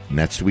 15th,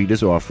 NetSuite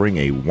is offering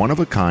a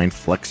one-of-a-kind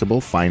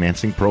flexible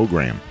financing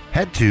program.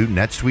 Head to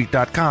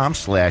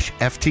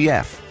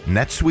netsuite.com/FTF.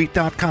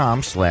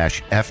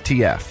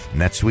 netsuite.com/FTF.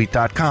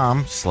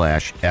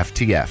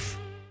 netsuite.com/FTF.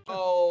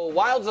 Oh,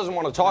 Wilds doesn't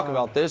want to talk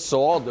about this,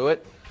 so I'll do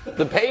it.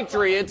 The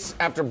Patriots,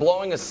 after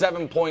blowing a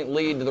 7-point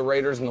lead to the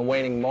Raiders in the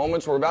waning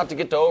moments, were about to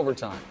get to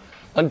overtime.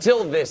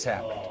 Until this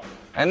happened.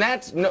 And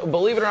that's,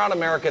 believe it or not,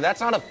 America,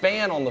 that's not a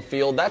fan on the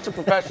field. That's a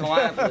professional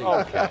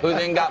athlete who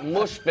then got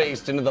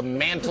mush-faced into the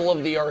mantle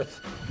of the earth.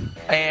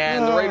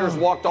 And the Raiders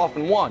walked off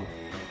and won.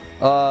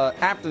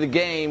 After the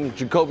game,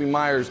 Jacoby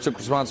Myers took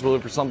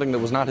responsibility for something that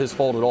was not his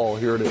fault at all.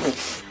 Here it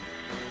is.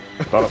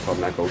 I thought I saw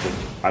Mac open.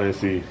 I didn't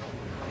see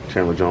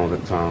Chandler Jones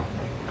at the time.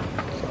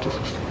 So I just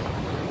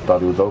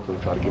thought he was open,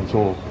 tried to give it to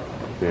him.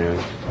 Then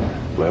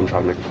let him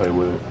try to make a play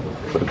with it.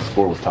 But the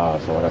score was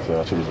tied, so like I said,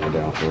 I should have went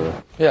down for it.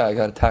 Yeah, I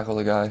got to tackle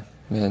the guy.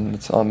 Man,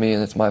 it's on me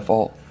and it's my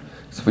fault.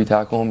 So if we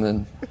tackle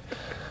him,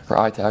 or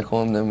I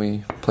tackle him, then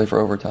we play for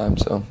overtime.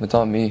 So it's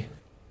on me.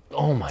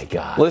 Oh, my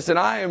God. Listen,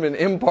 I am an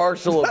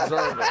impartial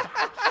observer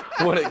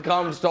when it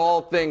comes to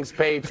all things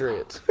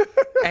Patriots.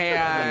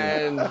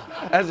 And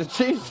as a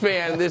Chiefs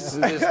fan, this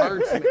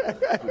hurts me.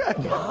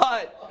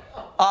 But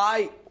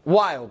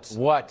Wilds.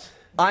 What?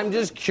 I'm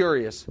just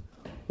curious.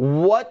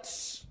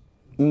 What's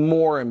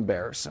more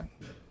embarrassing?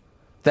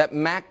 That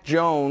Mac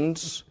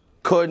Jones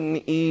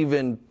couldn't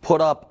even put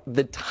up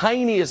the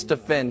tiniest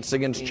defense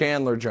against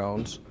Chandler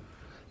Jones,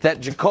 that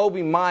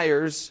Jacoby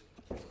Myers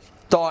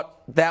thought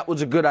that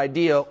was a good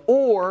idea,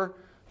 or,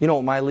 you know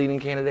what my leading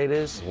candidate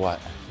is? What?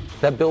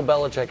 That Bill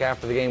Belichick,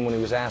 after the game, when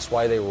he was asked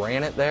why they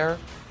ran it there,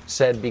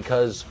 said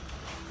because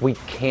we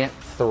can't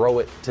throw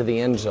it to the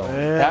end zone.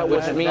 Yeah,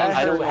 which means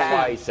I don't you know have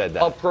why he said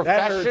that. a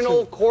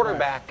professional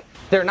quarterback.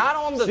 They're not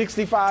on the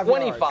 65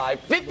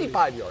 25,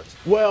 55 yards.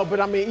 Well, but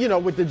I mean, you know,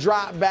 with the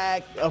drop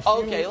back, a few,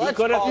 Okay, let's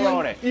could have call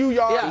thrown it. it. few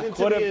yards Yeah, into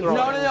the end zone.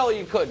 No,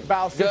 you couldn't.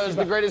 About Because 65.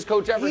 the greatest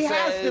coach ever He says.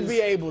 has to be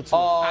able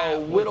to.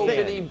 Little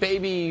bitty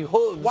baby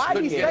hooves. Why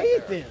did he couldn't say get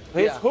it there.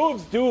 then? His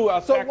hooves do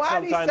affect why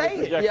did he sometimes the say it?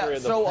 trajectory Yeah,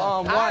 of the so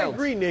I Wilds,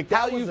 agree, Nick.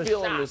 How That you was a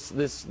feeling shot.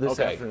 this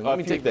Okay, afternoon? a Let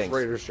me few take this things.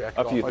 Raiders jacket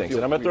A off. few I things, feel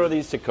and I'm going to throw weird.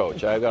 these to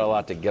Coach. I've got a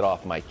lot to get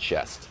off my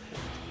chest.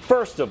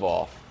 First of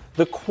all,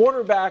 the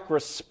quarterback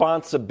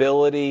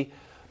responsibility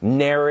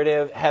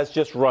narrative has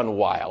just run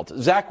wild.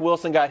 Zach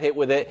Wilson got hit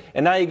with it,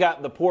 and now you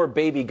got the poor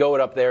baby goat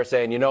up there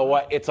saying, you know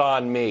what, it's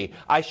on me.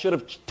 I should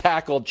have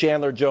tackled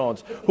Chandler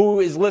Jones, who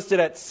is listed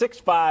at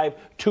 6'5",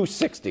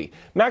 260.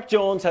 Mac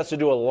Jones has to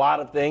do a lot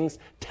of things.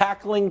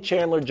 Tackling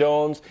Chandler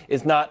Jones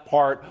is not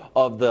part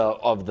of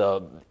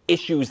the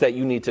issues that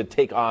you need to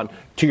take on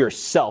to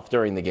yourself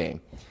during the game.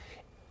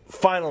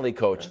 Finally,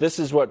 Coach, this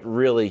is what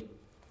really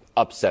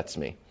upsets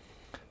me.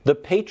 The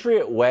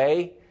Patriot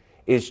way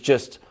is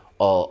just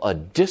a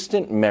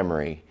distant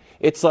memory.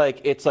 It's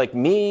like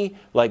me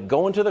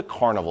going to the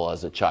carnival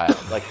as a child.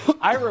 Like,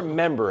 I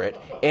remember it,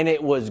 and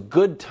it was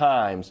good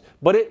times,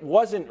 but it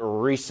wasn't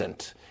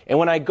recent. And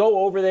when I go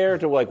over there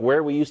to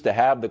where we used to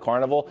have the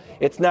carnival,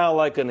 it's now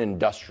like an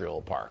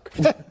industrial park.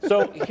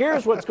 So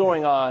here's what's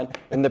going on.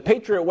 And the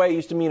Patriot way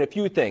used to mean a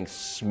few things.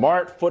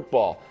 Smart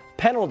football.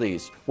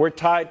 Penalties were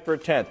tied for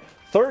 10th.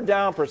 Third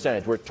down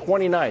percentage, we're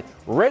 29th.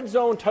 Red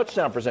zone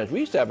touchdown percentage,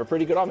 we used to have a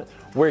pretty good offense.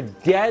 We're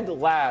dead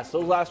last.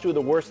 Those last two are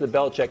the worst of the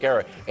Belichick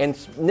era. And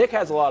Nick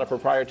has a lot of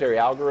proprietary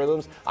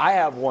algorithms. I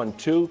have one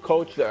too,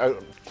 Coach. I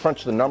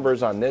crunch the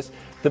numbers on this.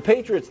 The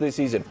Patriots this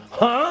season,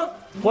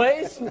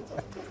 plays?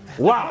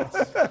 Wow.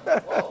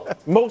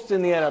 Most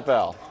in the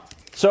NFL.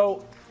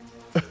 So,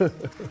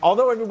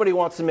 although everybody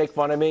wants to make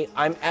fun of me,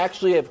 I'm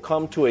actually have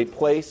come to a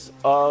place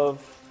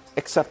of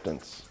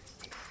acceptance.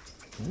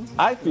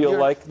 I feel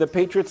like the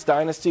Patriots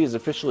dynasty is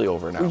officially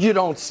over now. You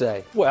don't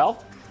say.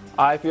 Well,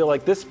 I feel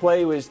like this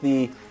play was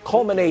the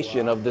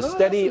culmination of the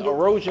steady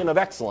erosion of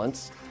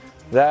excellence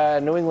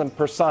that New England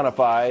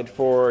personified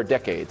for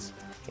decades.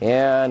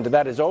 And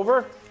that is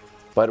over,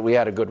 but we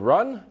had a good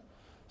run.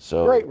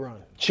 So Great run.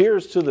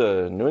 Cheers to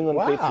the New England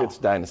Patriots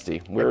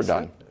dynasty. We're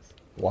done.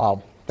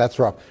 Wow. That's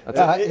rough.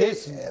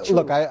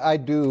 Look, I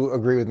do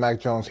agree with Mac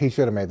Jones. He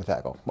should have made the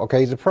tackle.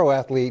 Okay, he's a pro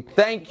athlete.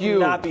 Thank you. Do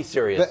not be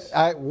serious.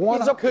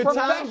 Could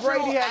Tom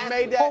Brady have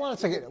made that? Hold on a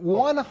second.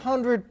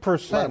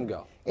 100%. Let him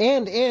go.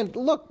 And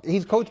look,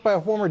 he's coached by a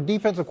former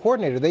defensive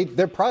coordinator.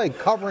 They're probably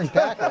covering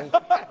tackling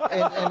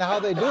and how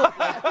they do it.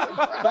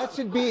 That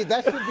should be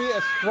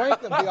a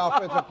strength of the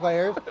offensive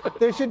players.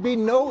 There should be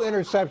no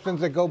interceptions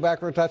that go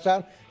back for a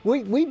touchdown.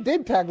 We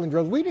did tackling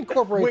drills. We'd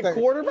incorporate With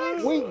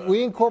quarterbacks?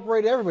 We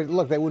incorporate everybody.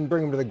 Look, they wouldn't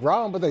bring them to the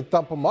ground, but they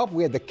thump them up.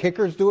 We had the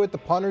kickers do it, the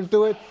punters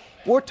do it.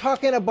 We're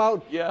talking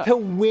about to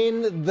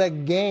win the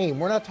game.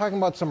 We're not talking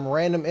about some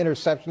random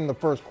interception in the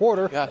first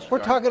quarter. We're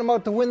talking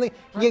about to win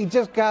you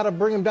just got to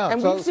bring them down.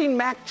 And we've seen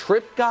Mac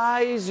trip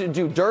guys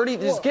do dirty.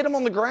 Just get them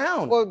on the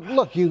ground. Well,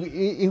 look,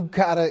 you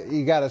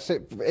gotta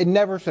sit. It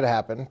never should have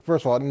happened.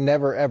 First of all, it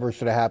never ever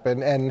should have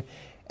happened.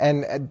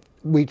 And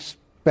we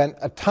spent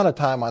a ton of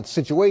time on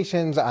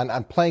situations,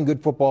 on playing good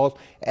footballs.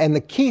 And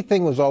the key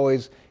thing was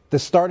always the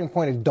starting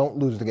point is don't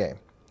lose the game.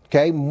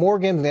 Okay, more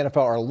games in the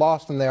NFL are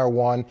lost than they are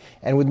won.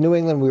 And with New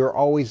England, we were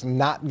always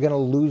not going to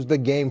lose the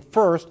game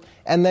first,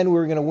 and then we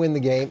were going to win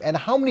the game. And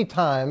how many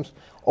times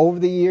over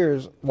the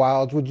years,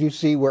 Wilds, would you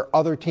see where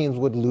other teams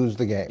would lose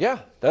the game?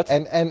 Yeah, that's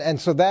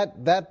and so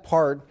that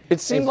part.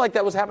 It seemed like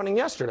that was happening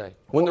yesterday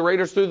when the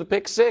Raiders threw the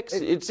pick six.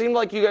 It seemed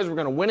like you guys were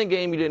going to win a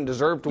game you didn't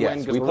deserve to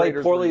win. We played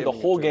poorly the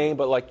whole game,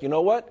 but you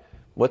know what?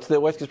 What's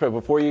the spread?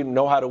 Before you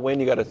know how to win,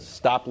 you got to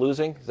stop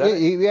losing? Is that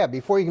it? Yeah,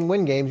 before you can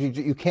win games,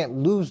 you can't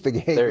lose the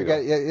game. There you go.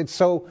 It's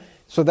so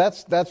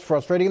that's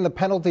frustrating. And the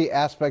penalty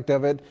aspect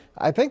of it,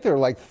 I think they're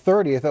like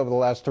 30th over the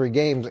last 3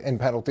 games in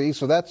penalties,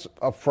 so that's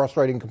a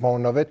frustrating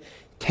component of it.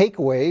 The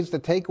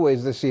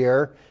takeaways this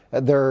year,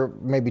 they're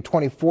maybe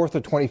 24th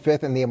or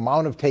 25th in the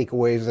amount of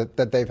takeaways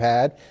that they've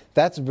had.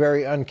 That's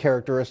very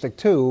uncharacteristic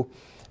too.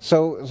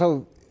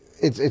 So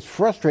it's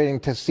frustrating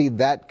to see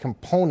that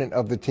component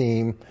of the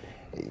team.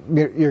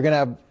 You're going to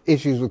have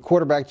issues with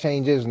quarterback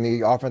changes and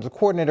the offensive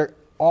coordinator,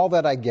 all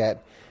that I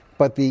get.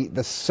 But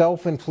the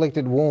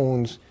self-inflicted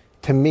wounds,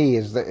 to me,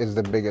 is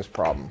the biggest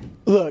problem.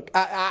 Look,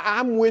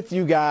 I'm with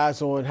you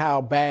guys on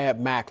how bad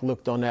Mac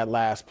looked on that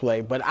last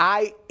play, but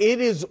it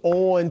is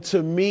on,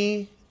 to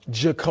me,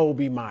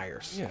 Jacoby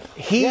Myers.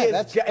 Yeah.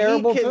 That's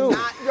terrible too.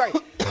 Right.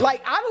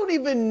 Like, I don't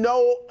even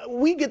know.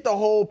 We get the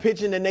whole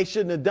pitching and they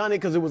shouldn't have done it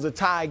because it was a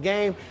tie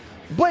game.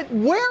 But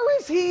where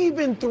is he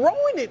even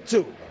throwing it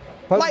to?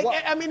 Like,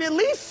 I mean, at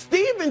least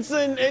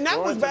Stevenson, and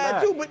that was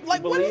bad too. But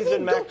like, what is he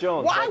doing? Mac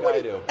Jones. Why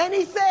would he? And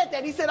he said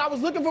that. He said, "I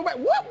was looking for Mac."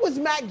 What was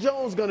Mac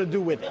Jones going to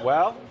do with it?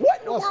 Well,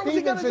 what in the world was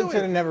he going to do with it?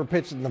 Stevenson never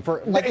pitched in the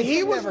first.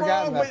 He was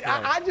wrong, but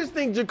I just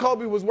think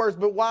Jacoby was worse.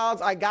 But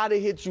Wilds, I got to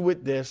hit you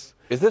with this.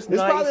 Is this nice?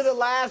 It's probably the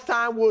last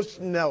time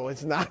no,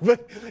 it's not.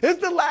 But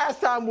it's the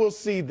last time we'll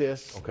see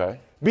this. Okay.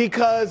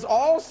 Because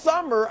all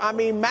summer, I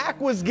mean,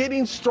 Mac was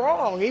getting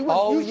strong. He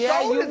was.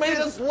 You made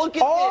us look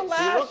at all this.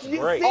 last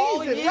season,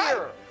 all year.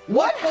 Right?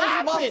 What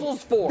happened?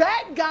 Muscles for?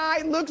 That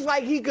guy looks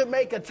like he could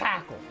make a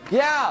tackle.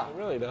 Yeah. He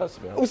really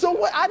does, man. So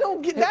what? I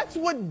don't get. That's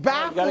what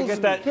baffles me. You got to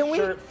get that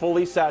shirt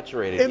fully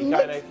saturated.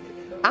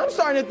 I'm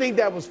starting to think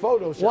that was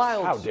Photoshop.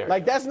 Wild. How dare you?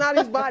 Like, that's not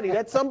his body.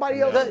 That's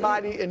somebody else's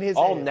body in his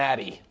all head.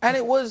 natty. And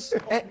it was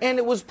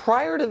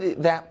prior to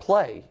that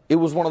play. It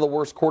was one of the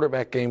worst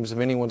quarterback games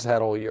of anyone's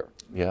had all year.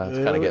 Yeah, it's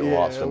kind of getting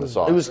lost in the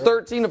sauce. It was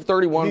 13 of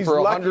 31 He's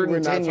for lucky we're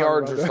 110 not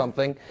yards talking or about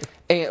something,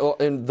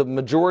 and the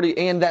majority.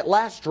 And that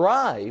last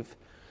drive,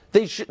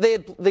 they should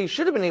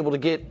have been able to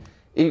get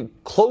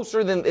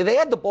closer than they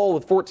had the ball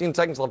with 14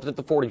 seconds left at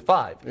the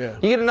 45. Yeah.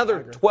 You get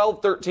another 12,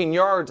 13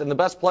 yards, and the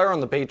best player on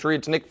the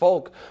Patriots, Nick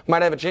Folk,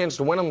 might have a chance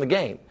to win them the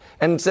game.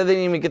 And instead, they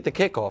didn't even get the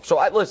kickoff.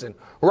 So listen,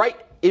 right?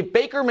 If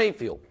Baker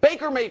Mayfield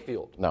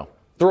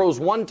throws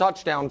 1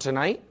 touchdown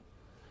tonight,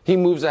 he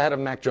moves ahead of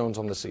Mac Jones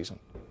on the season.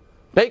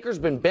 Baker's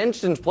been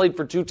benched and played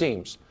for 2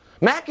 teams.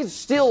 Mac is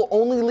still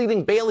only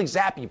leading Bailey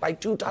Zappi by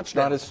 2 touchdowns. It's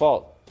not his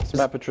fault. It's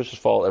Matt Patricia's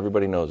fault.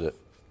 Everybody knows it.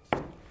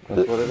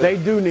 That's what it is. They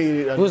do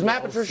need it. Was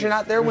Matt Patricia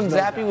not there when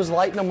Zappi was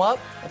lighting him up?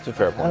 That's a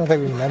fair point. I don't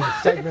think we meant a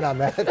segment on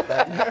that.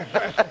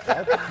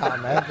 That's a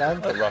comment.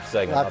 That's a rough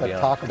segment. Not to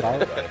talk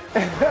about.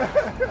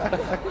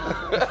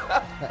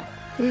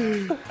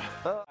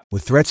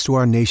 With threats to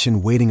our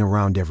nation waiting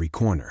around every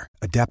corner,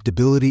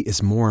 adaptability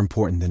is more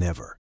important than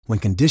ever. When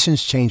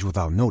conditions change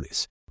without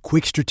notice,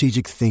 quick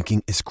strategic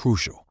thinking is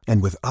crucial.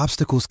 And with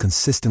obstacles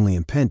consistently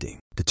impending,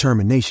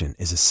 determination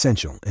is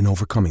essential in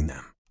overcoming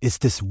them. It's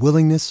this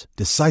willingness,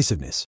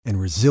 decisiveness, and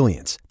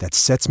resilience that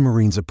sets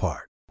Marines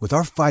apart. With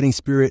our fighting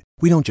spirit,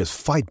 we don't just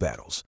fight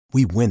battles,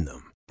 we win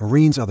them.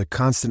 Marines are the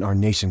constant our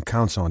nation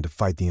counts on to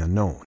fight the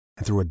unknown.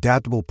 And through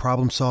adaptable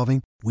problem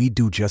solving, we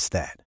do just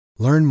that.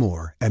 Learn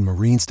more at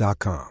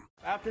marines.com.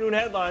 Afternoon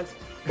headlines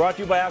brought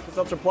to you by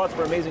Alka-Seltzer Plus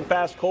for amazing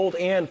fast cold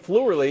and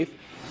flu relief.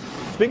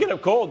 Speaking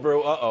of cold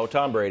brew,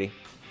 Tom Brady.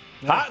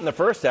 Hot in the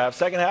first half,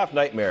 second half,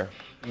 nightmare.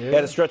 He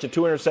had a stretch of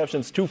 2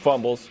 interceptions, 2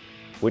 fumbles,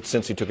 which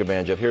since he took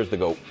advantage of. Here's the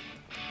GOAT.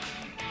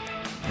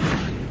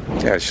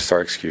 Yeah, it's just our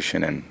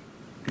execution. And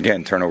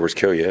again, turnovers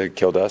kill you. It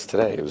killed us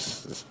today.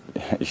 It's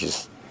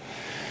just,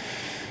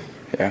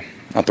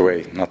 not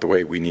the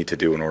way we need to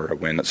do in order to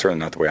win. That's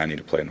certainly not the way I need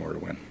to play in order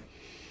to win.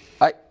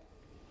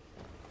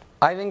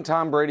 I think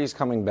Tom Brady's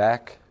coming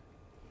back,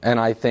 and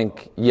I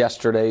think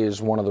yesterday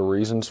is one of the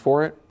reasons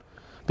for it.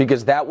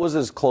 Because that was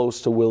as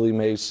close to Willie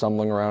Mays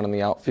stumbling around in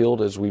the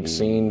outfield as we've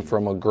seen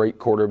from a great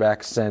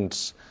quarterback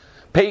since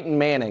Peyton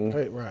Manning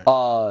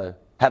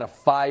had a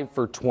 5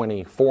 for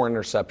 20, 4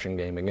 interception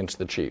game against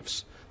the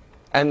Chiefs.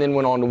 And then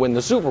went on to win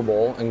the Super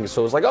Bowl, and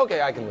so it's like,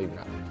 okay, I can leave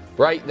now.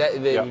 Right?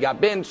 You got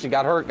benched, you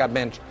got hurt, got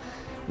benched.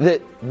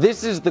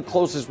 This is the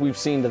closest we've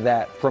seen to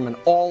that from an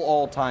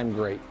all-time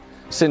great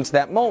since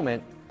that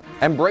moment.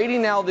 And Brady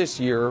now this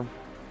year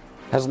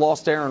has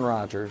lost Aaron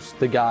Rodgers,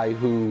 the guy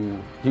who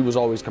he was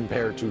always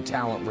compared to,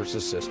 talent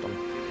versus system.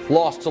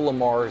 Lost to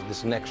Lamar,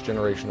 this next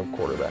generation of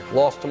quarterback.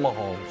 Lost to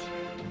Mahomes.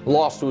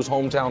 Lost to his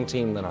hometown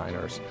team, the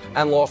Niners.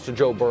 And lost to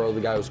Joe Burrow, the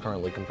guy who's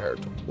currently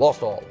compared to him. Lost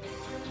to all of them.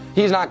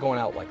 He's not going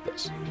out like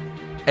this.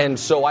 And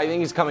so I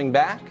think he's coming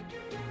back.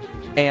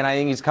 And I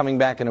think he's coming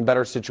back in a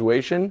better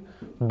situation.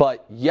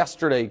 But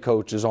yesterday,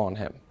 coach, is on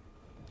him.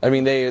 I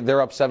mean,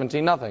 they're up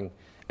 17-0.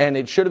 And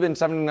it should have been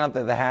 17-0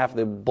 at the half.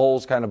 The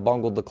Bulls kind of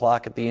bungled the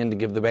clock at the end to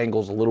give the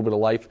Bengals a little bit of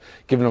life,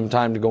 giving them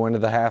time to go into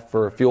the half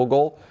for a field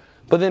goal.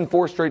 But then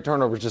 4 straight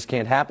turnovers just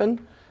can't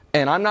happen.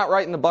 And I'm not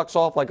writing the Bucs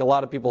off like a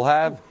lot of people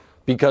have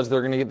because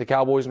they're going to get the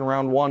Cowboys in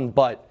round 1.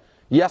 But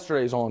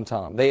yesterday's on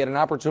Tom. They had an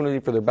opportunity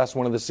for their best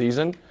win of the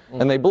season,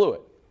 and they blew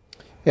it.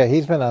 Yeah,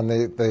 he's been on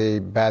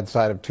the bad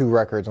side of 2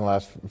 records in the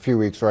last few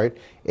weeks, right?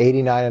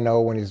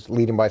 89-0 when he's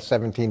leading by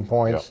 17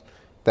 points. Yep.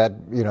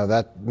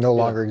 That no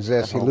longer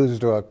exists. He loses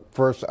to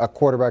a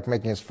quarterback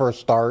making his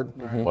first start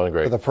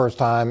for the first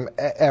time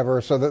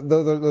ever. So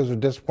those are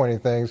disappointing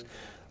things.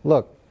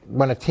 Look,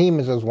 when a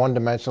team is as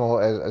one-dimensional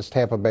as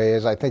Tampa Bay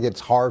is, I think it's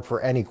hard for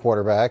any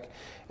quarterback,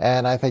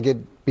 and I think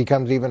it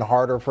becomes even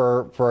harder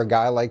for a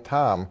guy like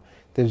Tom.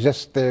 They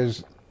just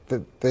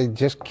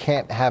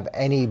can't have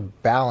any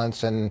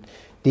balance, and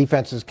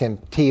defenses can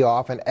tee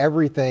off, and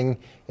everything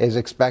is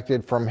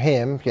expected from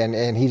him,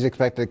 and he's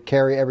expected to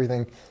carry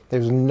everything.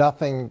 There's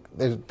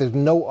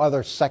no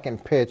other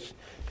second pitch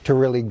to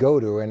really go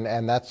to,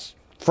 and that's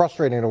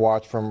frustrating to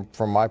watch from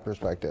my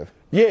perspective.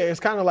 Yeah, it's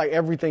kind of like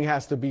everything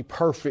has to be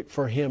perfect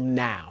for him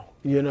now.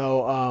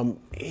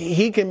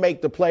 He can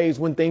make the plays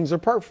when things are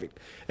perfect.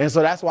 And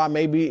so that's why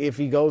maybe if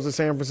he goes to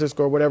San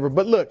Francisco or whatever.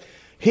 But look,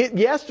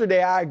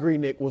 yesterday, I agree,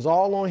 Nick, was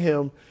all on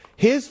him.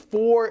 His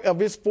four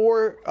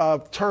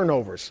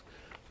turnovers,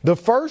 the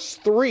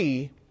first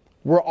 3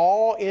 were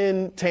all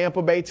in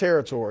Tampa Bay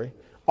territory,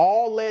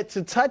 all led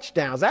to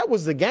touchdowns. That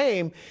was the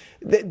game.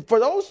 For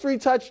those 3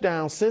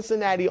 touchdowns,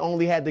 Cincinnati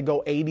only had to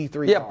go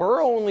 83 yards. Yeah,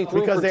 Burrow only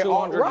threw for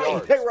 200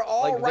 yards. They were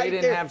all right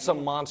They didn't have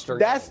some monster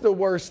That's the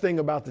worst thing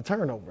about the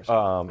turnovers.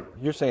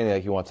 You're saying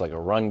that he wants like a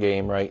run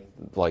game, right?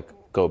 Like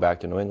go back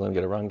to New England,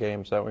 get a run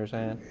game. Is that what you're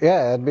saying?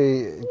 Yeah, it'd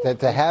be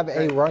to have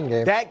a run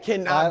game. That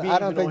cannot be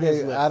on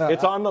his list.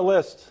 It's on the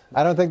list.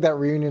 I don't think that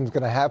reunion's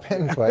going to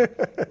happen,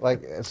 but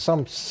like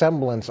some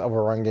semblance of a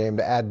run game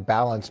to add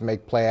balance,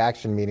 make play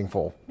action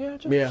meaningful.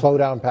 Slow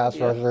down pass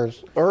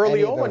rushers.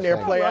 Early on, their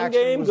play run action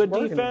game, was good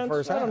working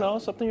defense. I don't know,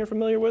 something you're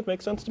familiar with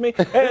makes sense to me.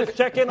 Hey, let's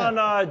check in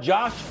on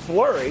Josh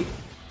Fleury.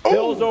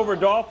 Bills over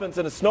Dolphins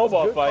in a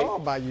snowball fight. Good call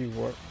by you,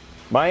 boy.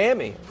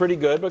 Miami, pretty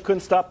good, but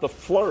couldn't stop the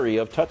flurry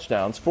of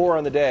touchdowns. 4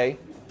 on the day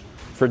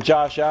for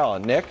Josh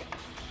Allen. Nick,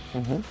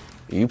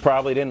 you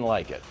probably didn't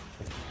like it.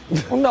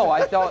 Well, no,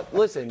 I thought,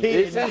 listen.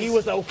 He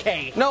was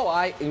okay.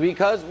 No,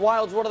 because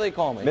Wilds, what do they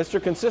call me?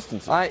 Mr.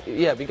 Consistency.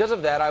 Because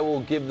of that, I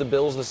will give the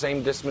Bills the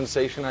same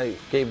dispensation I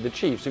gave the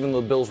Chiefs, even though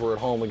the Bills were at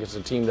home against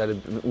a team that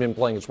had been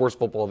playing its worst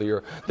football of the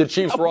year. The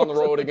Chiefs were on the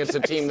road against a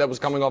team that was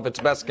coming off its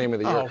best game of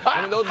the year.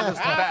 I mean, those are just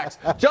the facts.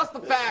 Just the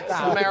facts,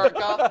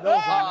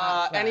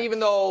 America. And even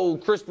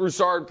though Chris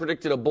Broussard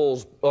predicted a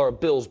Bills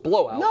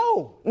blowout.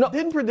 No,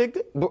 didn't predict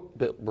it.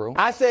 Bro.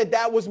 I said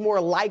that was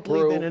more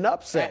likely than an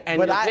upset.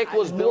 And your pick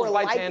was Bills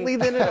by 10.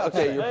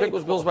 Okay, your pick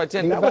was Bills by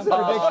 10. That was a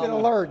prediction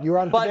alert. You were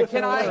on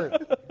prediction alert.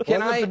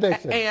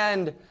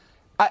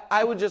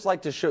 I would just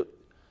like to show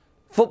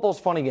football's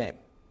a funny game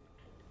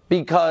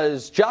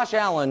because Josh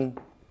Allen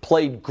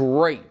played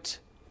great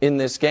in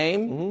this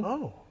game.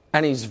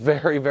 And he's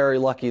very, very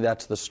lucky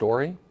that's the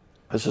story.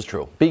 This is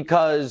true.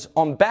 Because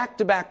on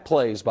back-to-back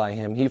plays by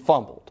him, he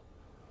fumbled.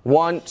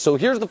 So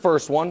here's the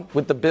first one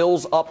with the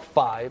Bills up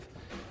 5.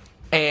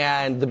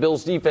 And the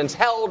Bills' defense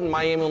held, and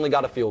Miami only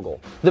got a field goal.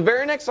 The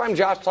very next time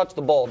Josh touched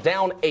the ball,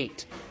 down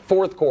 8,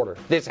 fourth quarter,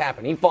 this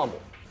happened. He fumbled.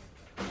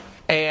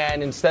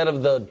 And instead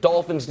of the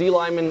Dolphins' D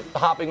lineman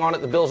hopping on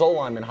it, the Bills' O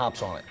lineman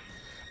hops on it.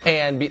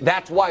 And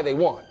that's why they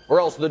won. Or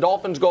else the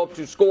Dolphins go up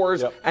 2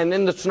 scores, and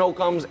then the snow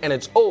comes, and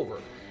it's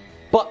over.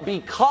 But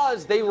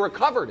because they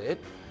recovered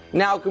it,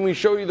 now can we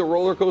show you the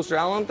roller coaster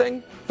Allen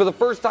thing? For the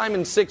first time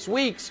in 6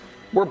 weeks,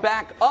 we're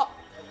back up.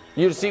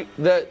 You see,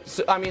 that's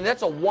a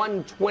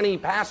 120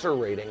 passer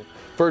rating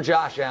for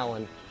Josh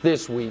Allen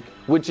this week,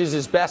 which is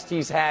his best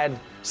he's had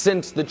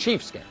since the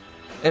Chiefs game,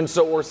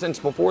 or since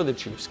before the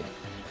Chiefs game.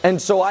 And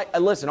so,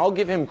 I'll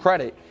give him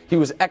credit. He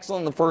was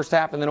excellent in the first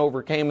half and then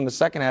overcame in the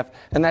second half,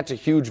 and that's a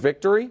huge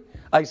victory.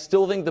 I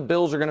still think the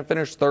Bills are going to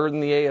finish 3rd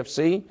in the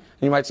AFC. And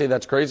you might say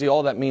that's crazy.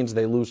 All that means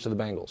they lose to the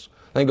Bengals.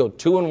 They go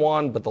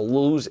 2-1, but they'll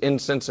lose in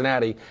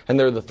Cincinnati, and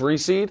they're the 3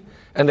 seed.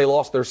 And they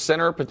lost their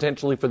center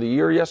potentially for the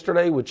year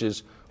yesterday, which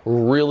is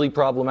really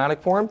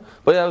problematic for him.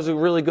 But that was a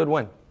really good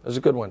win. It was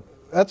a good win.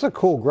 That's a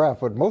cool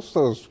graph, but most of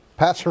those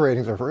passer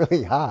ratings are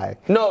really high.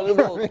 No,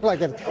 I mean, like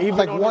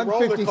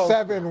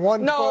 157,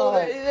 112. No,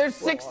 there's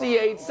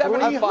 68,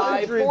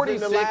 75,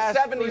 46,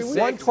 76,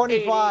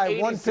 125,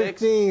 80,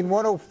 115,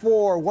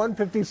 104,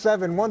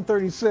 157,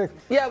 136.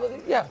 Yeah.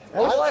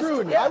 That's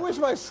true. I wish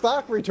my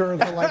stock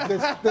returns were like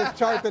this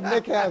chart that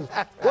Nick has.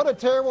 What a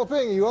terrible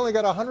thing. You only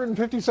got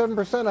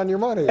 157% on your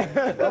money.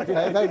 Okay,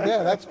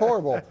 that's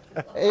horrible.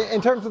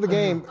 In terms of the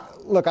game,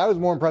 look, I was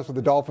more impressed with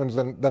the Dolphins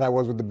than I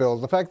was with the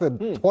Bills. The fact that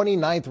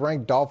 29th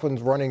ranked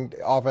Dolphins running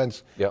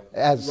offense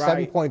has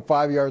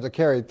 7.5 yards a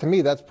carry, to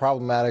me, that's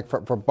problematic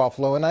for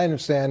Buffalo. And I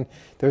understand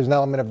there's an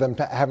element of them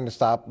having to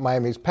stop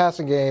Miami's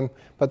passing game,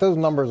 but those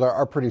numbers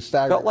are pretty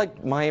staggering. Felt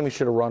like Miami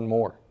should have run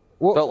more.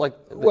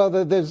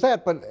 There's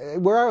that, but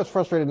where I was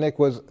frustrated, Nick,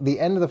 was the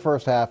end of the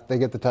first half, they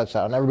get the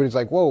touchdown. And everybody's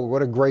like, whoa,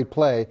 what a great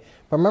play.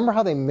 But remember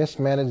how they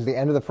mismanaged the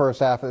end of the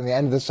first half and the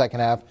end of the second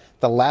half?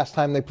 the last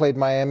time they played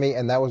Miami,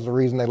 and that was the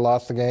reason they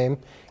lost the game.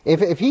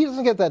 If he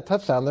doesn't get that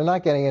touchdown, they're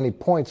not getting any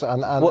points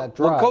on that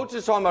drive. What Coach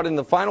is talking about in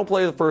the final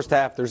play of the first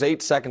half, there's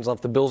 8 seconds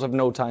left. The Bills have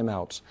no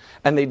timeouts.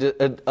 And they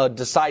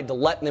decide to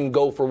let them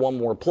go for one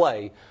more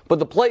play. But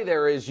the play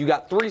there is you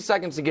got 3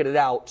 seconds to get it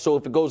out, so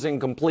if it goes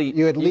incomplete,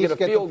 you at least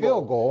get a field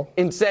goal.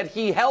 Instead,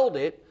 he held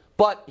it,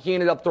 but he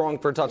ended up throwing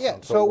for a touchdown.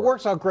 Yeah, so it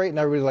works out great, and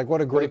everybody's like,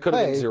 what a great play. But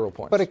it could have been 0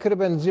 points. But it could have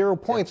been 0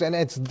 points, and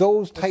it's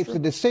those types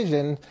of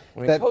decisions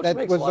that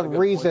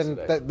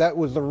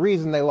was the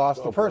reason they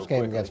lost the first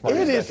game against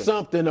Miami. It is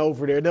something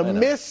over there. The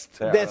mist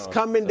that's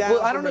coming down.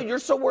 Well, I don't know. You're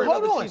so worried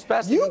about the Chiefs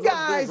passing. You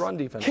guys,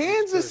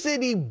 Kansas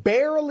City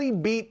barely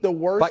beat the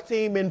worst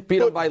team in football. Beat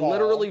them by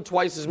literally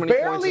twice as many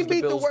points as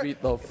the Bills beat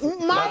the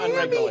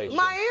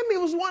Miami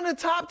was one of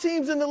the top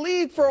teams in the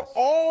league for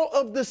all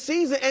of the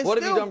season and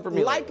still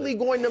likely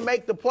going to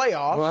make the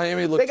playoffs.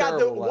 Miami looked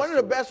terrible one of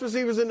the best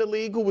receivers in the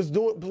league who was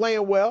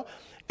playing well.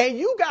 And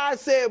you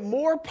guys said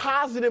more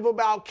positive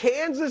about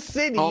Kansas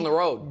City on the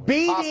road,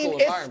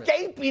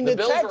 escaping the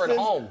Bills Texans are at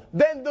home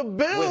than the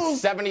Bills with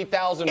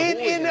 70,000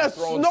 in a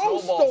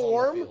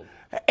snowstorm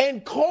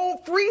and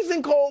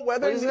freezing cold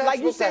weather. Like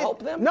you said,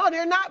 help them? No,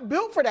 they're not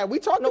built for that. We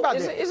talked about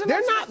this.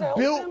 They're not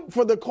built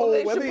for the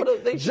cold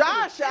weather.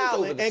 Josh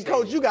Allen, and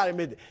Coach, you got to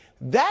admit,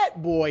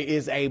 that boy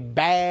is a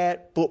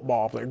bad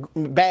football player.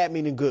 Bad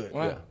meaning good,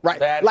 right?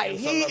 Bad like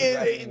he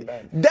is.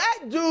 That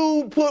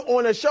dude put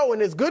on a show,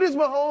 and as good as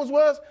Mahomes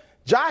was,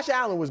 Josh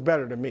Allen was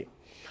better than me.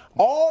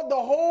 The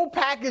whole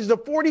package, the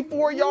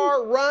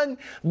 44-yard run,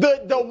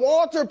 the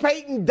Walter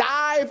Payton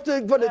dive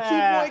for the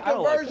 2-point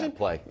conversion.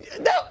 Like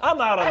I'm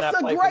out on that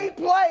play. That's a great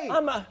play.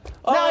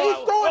 Now he's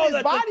throwing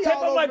his body the tip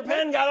all of over my the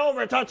pen got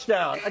over a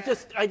touchdown.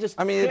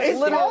 I mean, it's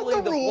literally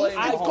called the rules.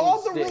 It's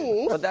called the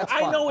rules. But that's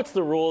I know it's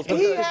the rules. But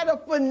he had a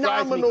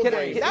phenomenal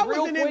game. That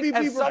was an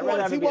MVP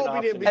performance. He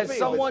won't be the MVP. As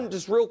someone,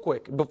 just real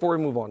quick before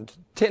we move on,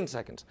 10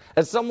 seconds.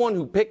 As someone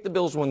who picked the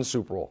Bills to win the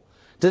Super Bowl,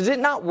 does it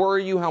not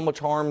worry you how much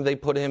harm they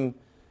put him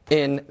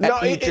in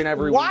each and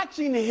every week?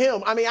 Watching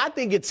him, I mean, I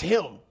think it's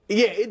him.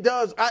 Yeah, it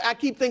does. I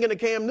keep thinking of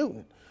Cam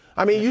Newton.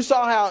 I mean, you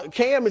saw how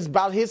Cam is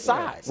about his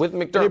size. With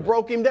McDermott. And it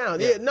broke him down.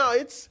 Yeah, no,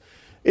 it's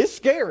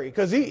scary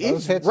because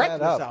he's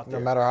reckless out there.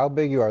 No matter how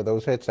big you are,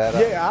 those hits add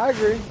up. Yeah, I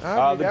agree.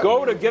 The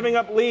go to giving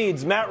up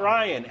leads, Matt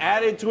Ryan,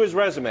 added to his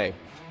resume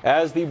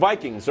as the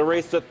Vikings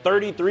erased a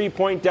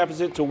 33-point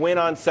deficit to win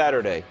on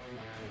Saturday.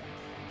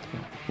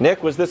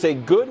 Nick, was this a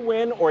good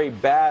win or a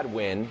bad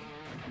win,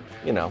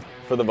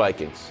 for the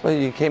Vikings? Well,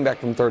 you came back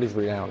from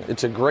 33 down.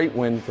 It's a great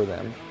win for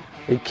them.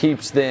 It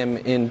keeps them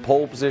in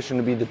pole position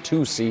to be the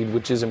 2 seed,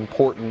 which is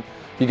important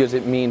because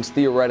it means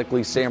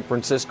theoretically San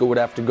Francisco would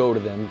have to go to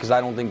them because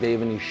I don't think they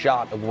have any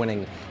shot of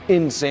winning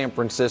in San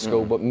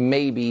Francisco, but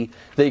maybe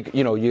they,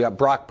 you got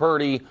Brock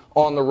Purdy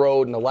on the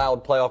road and a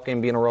loud playoff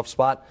game being a rough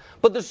spot.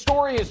 But the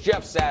story is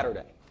Jeff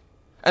Saturday.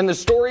 And the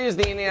story is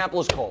the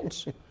Indianapolis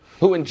Colts,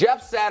 who in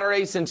Jeff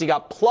Saturday, since he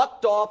got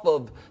plucked off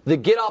of the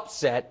get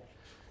upset,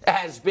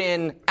 has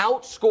been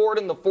outscored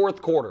in the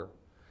fourth quarter,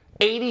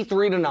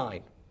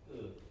 83-9.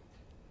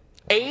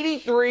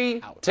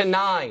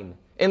 83-9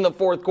 in the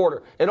fourth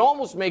quarter. It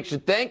almost makes you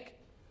think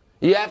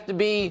you have to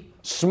be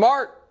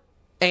smart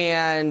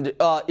and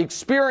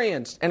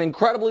experienced and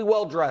incredibly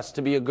well-dressed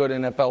to be a good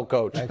NFL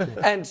coach.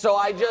 And so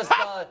I just,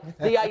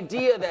 the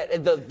idea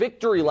that the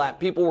victory lap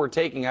people were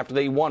taking after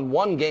they won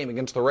one game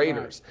against the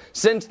Raiders,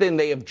 since then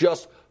they have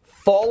just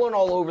fallen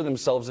all over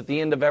themselves at the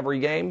end of every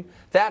game.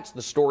 That's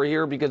the story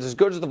here, because as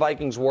good as the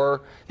Vikings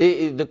were,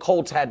 the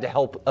Colts had to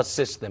help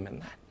assist them in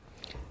that.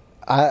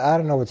 I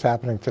don't know what's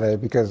happening today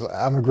because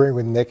I'm agreeing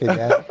with Nick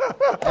again.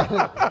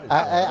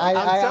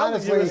 I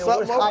honestly,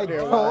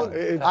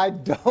 I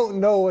don't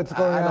know what's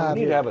going on. I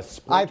need to have a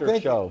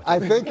splinter show. I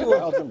think it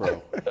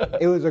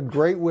was a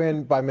great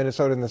win by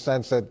Minnesota in the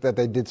sense that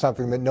they did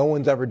something that no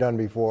one's ever done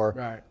before.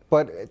 Right.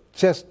 But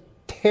just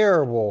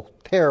terrible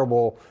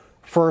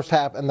first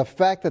half, and the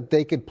fact that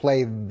they could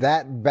play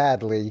that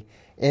badly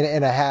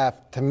in a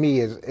half, to me,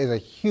 is a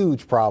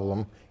huge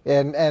problem.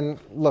 And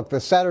look, the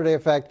Saturday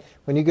effect,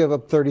 when you give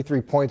up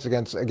 33 points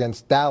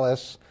against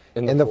Dallas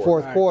in the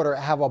fourth quarter,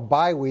 have a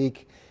bye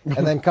week,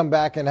 and then come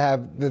back and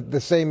have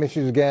the same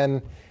issues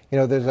again,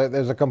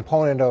 there's a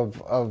component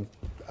of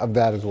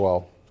that as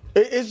well.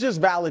 It's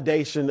just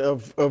validation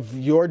of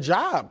your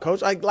job,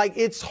 Coach. Like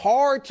it's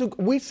hard to.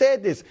 We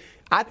said this.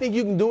 I think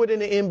you can do it in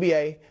the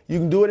NBA. You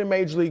can do it in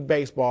Major League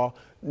Baseball.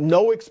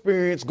 No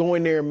experience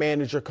going there and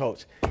manage your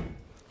coach.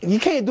 You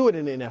can't do it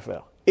in the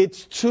NFL.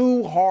 It's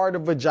too hard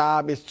of a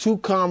job. It's too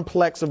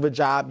complex of a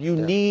job. You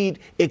need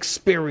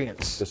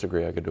experience.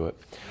 Disagree. I could do it.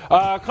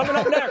 Coming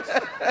up next.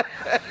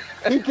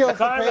 He kills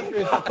the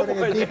Patriots for putting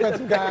a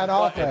defensive guy on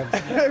offense.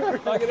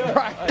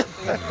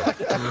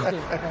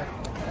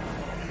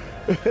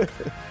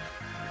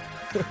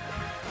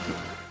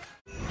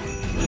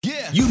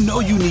 Yeah, You know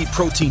you need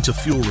protein to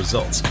fuel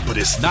results, but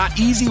it's not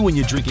easy when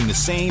you're drinking the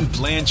same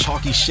bland,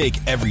 chalky shake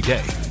every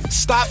day.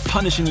 Stop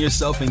punishing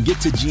yourself and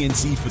get to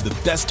GNC for the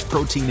best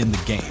protein in the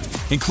game,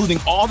 including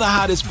all the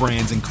hottest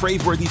brands and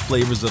crave-worthy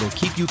flavors that'll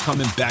keep you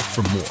coming back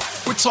for more.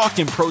 We're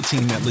talking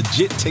protein that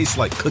legit tastes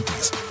like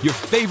cookies, your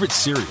favorite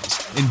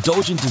cereals,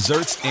 indulgent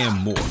desserts, and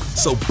more.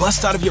 So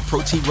bust out of your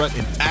protein rut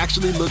and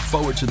actually look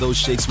forward to those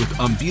shakes with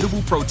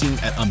unbeatable protein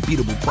at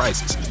unbeatable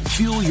prices.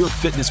 Fuel your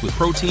fitness with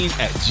protein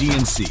at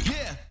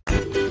GNC.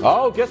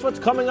 Oh, guess what's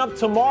coming up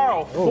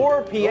tomorrow,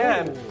 4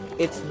 p.m.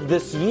 It's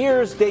this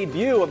year's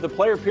debut of the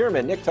player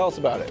pyramid. Nick, tell us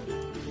about it.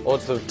 Well,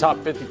 it's the top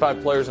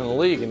 55 players in the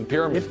league in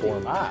pyramid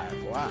form. Wow.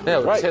 Yeah,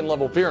 with a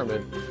 10-level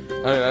pyramid.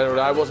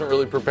 I wasn't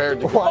really prepared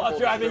to.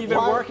 I mean, you've been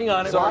working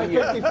on it. Sorry,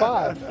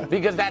 55.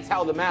 Because that's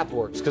how the math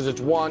works. Because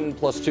it's 1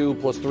 plus 2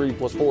 plus 3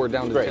 plus 4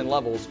 down to 10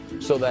 levels.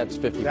 So that's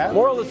 55.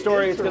 Moral of the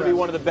story, it's going to be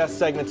one of the best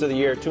segments of the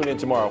year. Tune in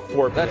tomorrow,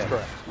 4 p.m. That's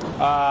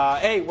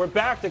correct. Hey, we're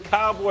back to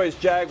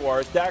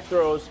Cowboys-Jaguars. Dak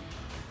throws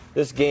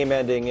this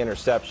game-ending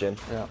interception.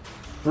 Yeah.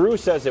 Drew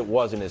says it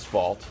wasn't his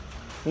fault.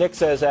 Nick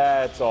says,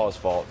 it's all his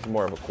fault. He's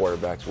more of a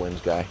quarterback's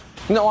wins guy.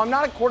 No, I'm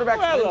not a quarterback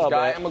wins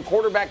guy. bit. I'm a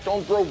quarterback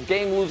don't throw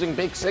game-losing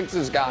big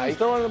sixes guy. He's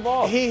throwing the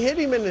ball. He hit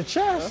him in the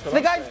chest. The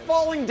guy's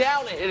falling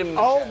down and hit him in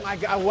the chest. My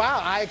God.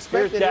 Wow. I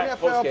expected an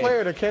NFL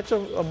player to catch a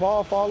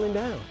ball falling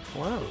down.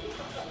 Wow.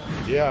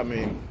 Yeah, I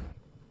mean,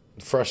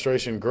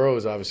 frustration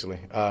grows, obviously.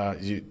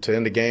 To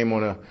end the game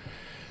on a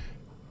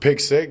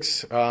pick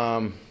six,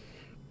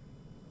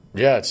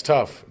 yeah, it's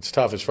tough. It's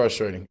tough. It's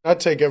frustrating. I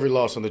take every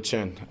loss on the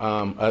chin.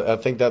 I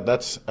think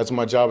that's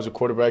my job as a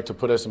quarterback, to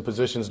put us in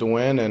positions to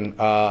win and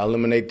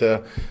eliminate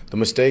the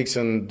mistakes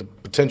and the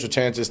potential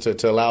chances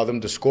to allow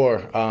them to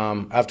score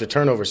after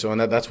turnover. So,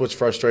 and that's what's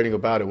frustrating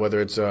about it,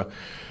 whether it's a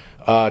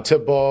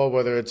tip ball,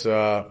 whether it's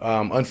a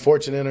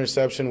unfortunate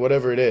interception,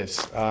 whatever it is.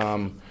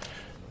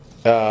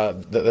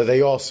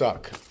 They all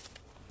suck.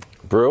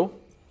 Brew,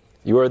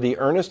 you are the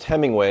Ernest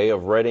Hemingway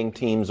of writing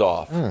teams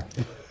off.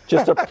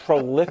 Just a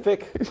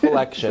prolific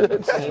collection of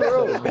teams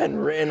that have been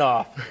written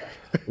off.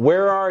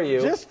 Where are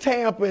you? Just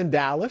Tampa and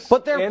Dallas.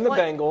 But they're and the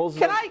Bengals.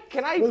 Can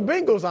I? With the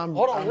Bengals,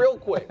 hold on real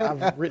quick.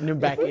 I've written them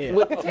back in.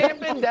 With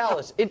Tampa and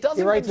Dallas, it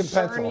doesn't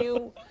concern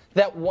you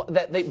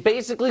that they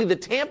basically the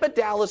Tampa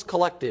Dallas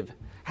collective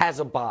has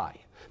a bye.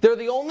 They're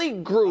the only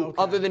group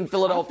other than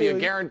Philadelphia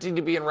guaranteed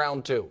to be in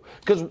round 2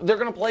 because they're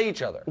going to play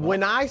each other.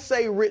 When I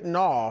say written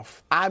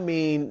off, I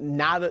mean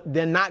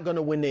they're not going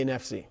to win the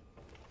NFC.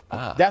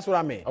 That's what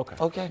I mean.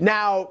 Okay.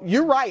 Now,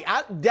 you're right.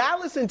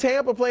 Dallas and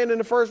Tampa playing in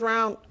the first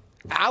round,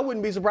 I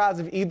wouldn't be surprised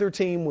if either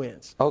team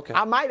wins. Okay.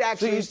 I might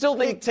actually you still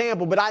think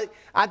Tampa, but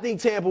I think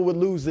Tampa would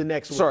lose the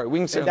next week. Sorry, we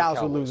can say and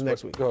Dallas would lose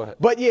next week. Go ahead.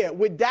 But, yeah,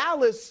 with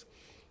Dallas,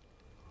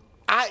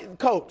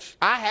 Coach,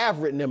 I have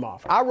written them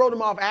off. I wrote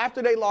them off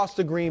after they lost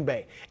to Green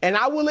Bay. And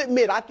I will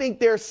admit, I think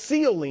their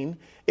ceiling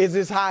is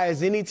as high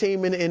as any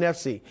team in the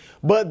NFC.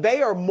 But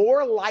they are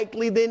more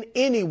likely than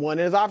anyone,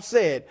 as I've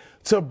said,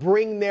 to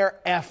bring their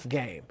F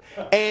game.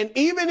 And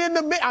even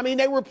in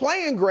they were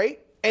playing great,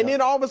 and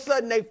then all of a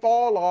sudden they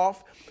fall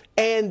off.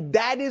 And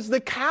that is the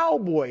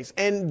Cowboys.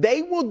 And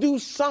they will do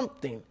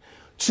something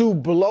to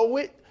blow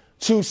it,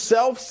 to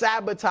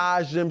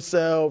self-sabotage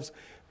themselves,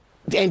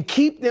 and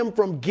keep them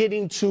from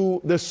getting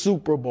to the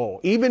Super Bowl,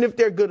 even if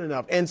they're good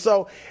enough. And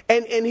so,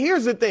 and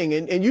here's the thing,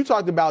 and you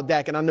talked about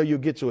Dak, and I know you'll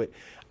get to it.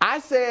 I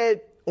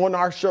said on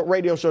our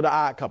radio show, The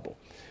Odd Couple,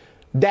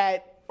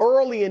 that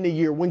early in the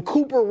year when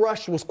Cooper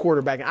Rush was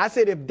quarterbacking, I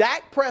said if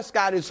Dak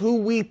Prescott is who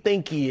we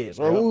think he is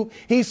or who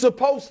he's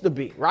supposed to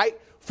be, right?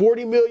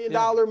 $40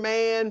 million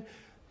man,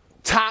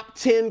 top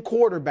 10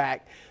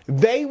 quarterback,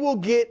 they will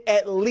get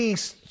at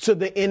least to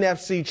the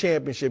NFC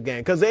Championship game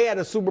because they had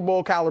a Super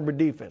Bowl caliber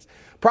defense.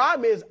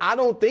 Problem is, I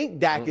don't think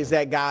Dak is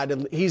that guy.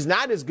 He's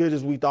not as good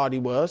as we thought he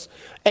was.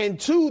 And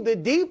 2, the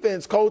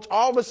defense, Coach,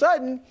 all of a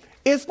sudden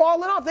is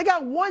falling off. They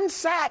got 1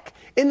 sack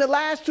in the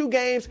last 2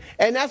 games,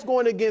 and that's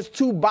going against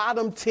 2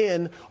 bottom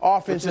 10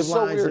 offensive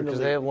lines. It's so weird because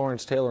they have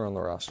Lawrence Taylor on the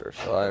roster.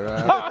 So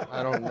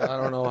I don't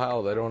know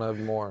how they don't have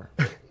more.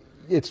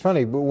 It's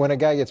funny, but when a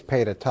guy gets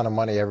paid a ton of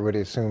money, everybody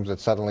assumes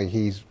that suddenly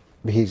he's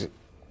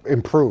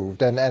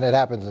improved, and it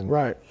happens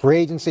in free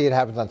agency. It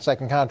happens on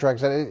second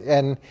contracts,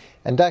 and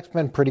Dak's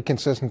been pretty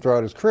consistent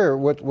throughout his career.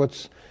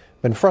 What's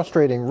been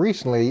frustrating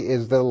recently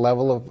is the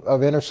level of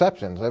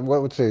interceptions.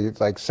 What would say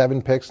it's like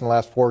 7 picks in the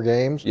last 4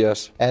 games.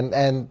 Yes,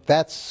 and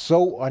that's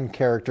so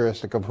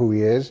uncharacteristic of who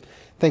he is.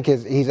 I think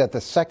he's at the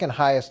second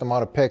highest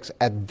amount of picks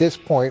at this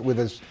point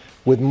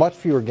with much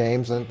fewer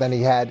games than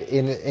he had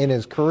in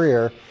his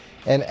career,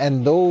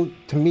 and though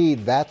to me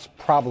that's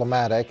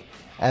problematic.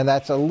 And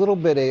that's a little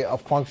bit a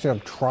function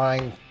of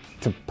trying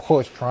to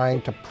push,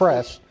 trying to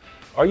press.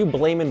 Are you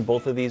blaming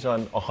both of these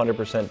on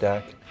 100%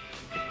 Dak?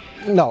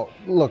 No.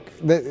 Look,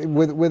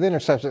 with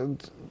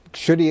interceptions,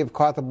 should he have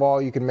caught the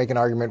ball? You can make an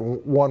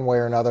argument one way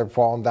or another,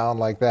 falling down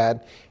like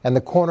that. And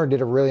the corner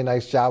did a really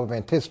nice job of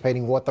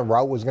anticipating what the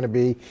route was going to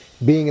be,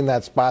 being in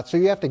that spot. So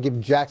you have to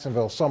give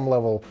Jacksonville some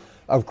level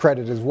of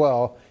credit as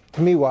well.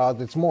 To me,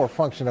 Wild, it's more a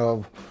function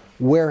of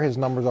where his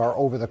numbers are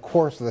over the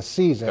course of the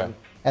season,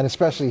 and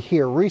especially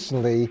here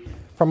recently,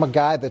 from a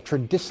guy that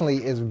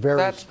traditionally is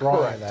very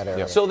strong in that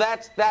area. So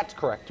that's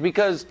correct,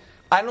 because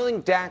I don't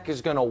think Dak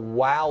is going to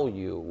wow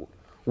you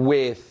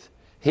with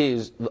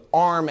his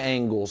arm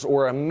angles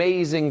or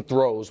amazing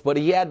throws, but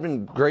he had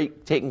been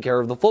great taking care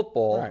of the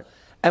football,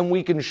 and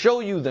we can show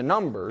you the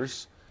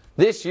numbers.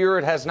 This year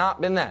it has not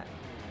been that.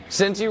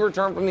 Since he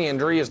returned from the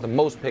injury, he has the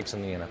most picks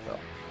in the NFL.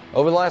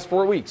 Over the last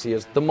 4 weeks, he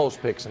has the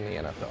most picks in the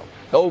NFL.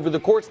 Over the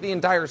course of the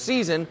entire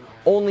season,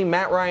 only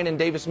Matt Ryan and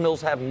Davis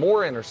Mills have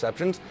more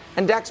interceptions,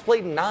 and Dak's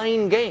played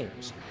 9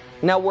 games.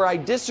 Now, where I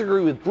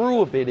disagree with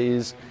Brew a bit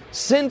is,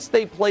 since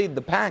they played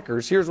the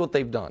Packers, here's what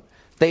they've done.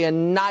 They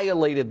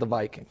annihilated the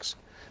Vikings.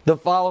 The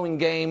following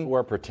game...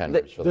 We're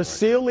pretenders. The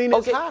ceiling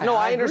is high. No,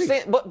 I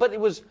understand, but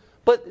it was...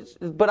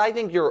 But I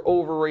think you're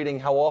overrating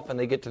how often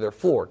they get to their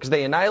floor, because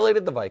they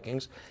annihilated the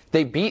Vikings,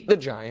 they beat the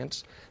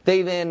Giants,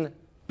 they then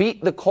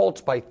beat the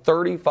Colts by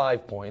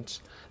 35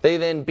 points. They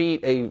then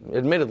beat a,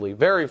 admittedly,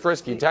 very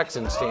frisky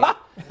Texans team.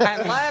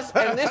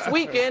 And this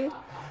weekend,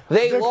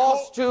 they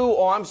lost to,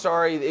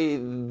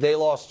 they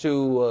lost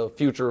to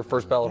future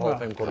first ballot Hall of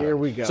Fame quarterback. Here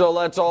we go. So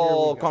let's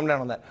all calm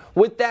down on that.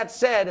 With that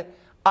said,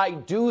 I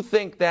do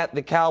think that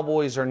the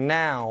Cowboys we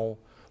now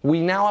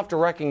have to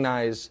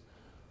recognize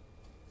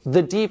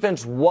the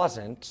defense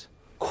wasn't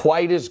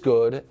quite as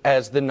good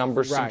as the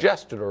numbers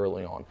suggested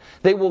early on.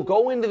 They will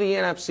go into the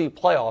NFC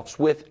playoffs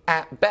with,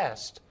 at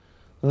best,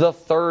 the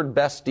 3rd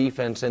best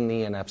defense in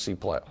the NFC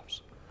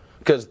playoffs.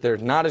 Because they're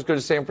not as good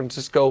as San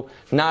Francisco,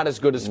 not as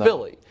good as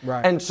Philly.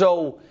 And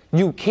so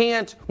you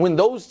can't, when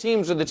those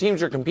teams are the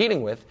teams you're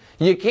competing with,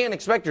 you can't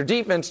expect your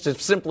defense to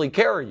simply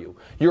carry you.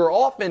 Your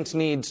offense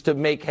needs to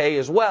make hay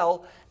as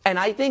well. And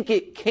I think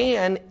it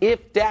can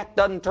if Dak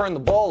doesn't turn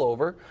the ball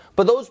over.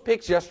 But those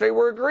picks yesterday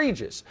were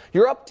egregious.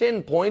 You're up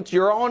 10 points.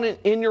 You're on it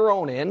in your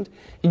own end.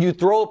 You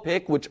throw a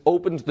pick, which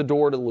opens the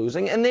door to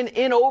losing. And then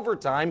in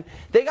overtime,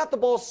 they got the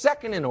ball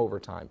second in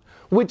overtime,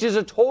 which is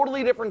a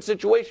totally different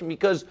situation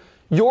because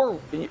you're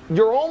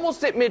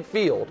almost at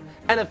midfield,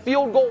 and a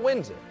field goal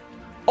wins it.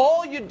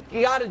 All you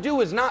got to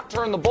do is not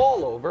turn the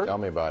ball over. Tell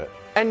me about it.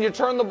 And you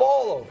turn the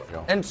ball over.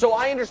 Go. And so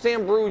I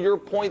understand, Brew, your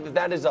point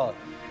that is a...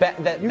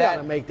 You got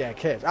to make that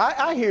catch.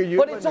 I hear you.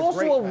 But it's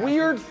also a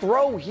weird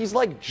throw. He's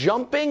like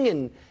jumping,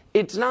 and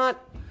it's not.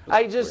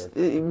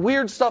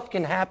 Weird stuff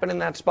can happen in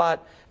that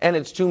spot, and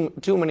it's too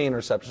many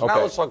interceptions. Okay.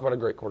 Now let's talk about a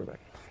great quarterback.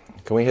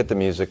 Can we hit the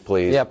music,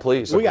 please? Yeah,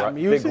 please. We got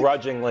music?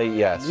 Begrudgingly,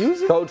 yes.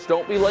 Music? Coach,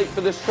 don't be late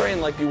for this train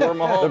like you were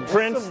Mahomes. The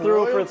Prince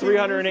threw for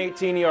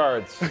 318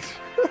 yards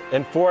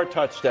and 4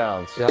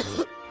 touchdowns. Yep.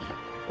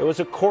 It was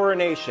a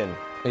coronation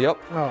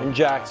in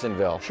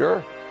Jacksonville.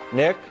 Sure.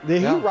 Nick?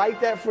 Did he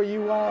write that for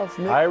you, Wiles?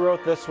 Nick? I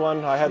wrote this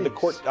one. I had the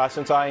court,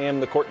 since I am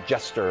the court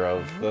jester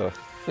of the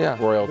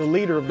royal, the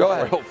leader of the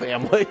royal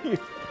family.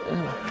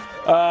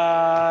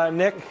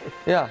 Nick?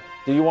 Yeah.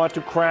 Do you want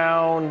to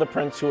crown the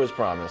prince who is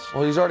promised?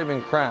 Well, he's already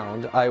been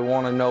crowned. I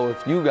want to know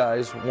if you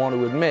guys want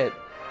to admit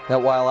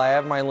that while I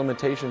have my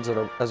limitations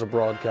as a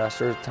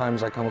broadcaster, at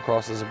times I come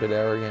across as a bit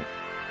arrogant.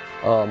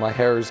 My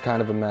hair is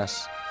kind of a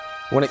mess.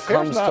 When it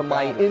comes to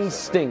my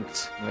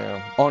instinct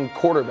on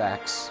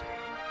quarterbacks,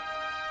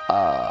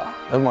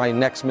 and my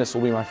next miss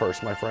will be my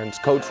first, my friends.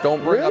 Coach,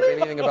 don't bring up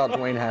anything about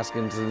Dwayne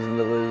Haskins.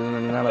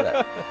 None of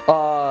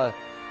that.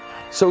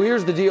 So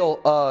here's the deal,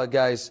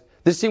 guys.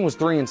 This team was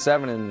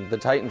 3-7, and the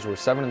Titans were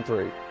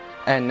 7-3.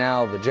 And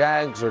now the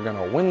Jags are going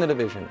to win the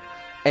division.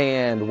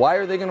 And why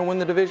are they going to win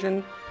the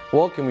division?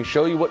 Well, can we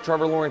show you what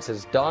Trevor Lawrence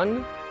has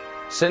done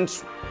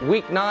since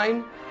Week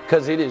 9?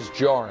 Because it is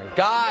jarring.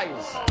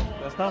 Guys!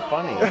 That's not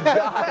funny.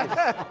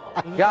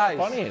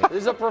 Guys,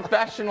 this is a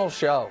professional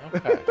show.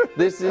 Okay.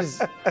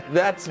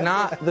 That's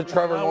not the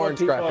Trevor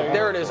Lawrence graphic.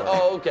 There it is.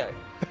 Oh, okay.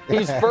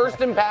 He's first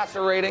in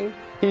passer rating.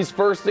 He's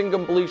first in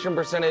completion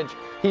percentage.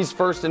 He's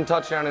first in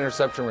touchdown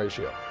interception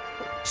ratio.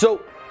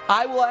 So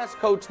I will ask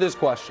Coach this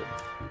question.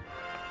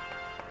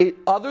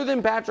 Other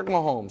than Patrick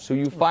Mahomes, who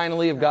you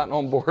finally have gotten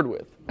on board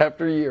with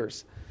after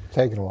years,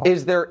 taking a while,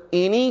 is there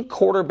any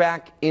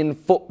quarterback in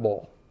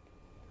football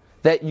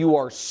that you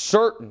are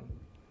certain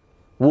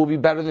will be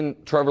better than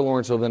Trevor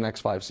Lawrence over the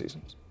next 5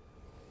 seasons?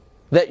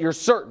 That you're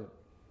certain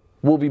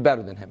will be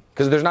better than him?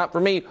 Because there's not, for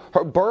me,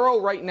 Burrow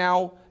right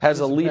now has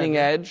a leading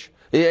edge.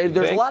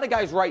 There's a lot of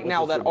guys right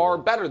now that are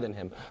better than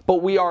him.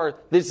 But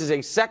this is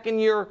a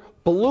second-year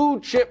blue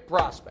chip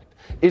prospect.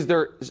 Is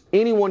there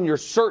anyone you're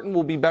certain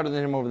will be better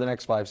than him over the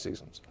next 5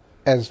 seasons?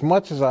 As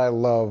much as I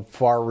love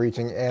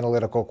far-reaching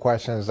analytical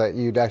questions that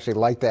you'd actually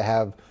like to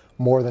have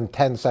more than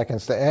 10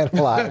 seconds to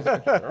analyze.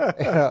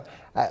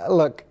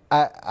 Look,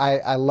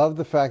 I love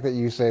the fact that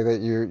you say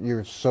that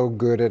you're so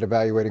good at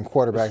evaluating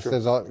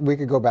quarterbacks. We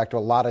could go back to a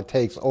lot of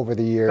takes over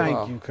the years.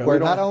 Thank you, Coach. Where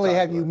not only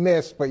have you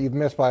missed, but you've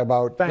missed by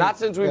about... Not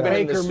since we've been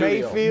in the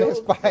studio. Mayfield.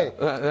 Missed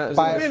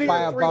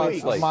by about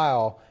a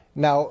mile.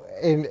 Now,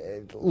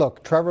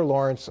 look, Trevor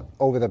Lawrence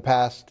over the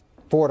past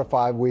 4 to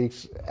 5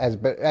 weeks,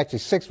 actually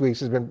 6 weeks,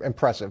 has been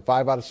impressive.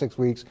 5 out of 6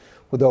 weeks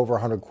with over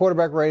 100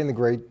 quarterback rating, the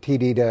great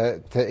TD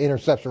to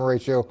interception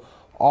ratio,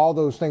 all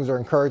those things are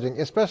encouraging,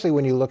 especially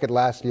when you look at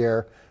last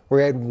year where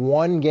we had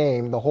one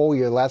game, the whole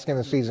year, last game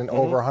of the season,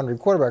 over 100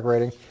 quarterback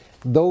rating.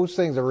 Those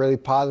things are really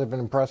positive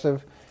and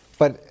impressive.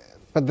 But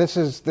this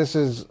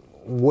is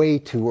way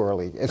too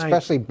early,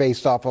 especially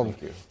based off of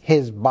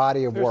his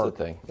body of work.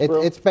 The thing.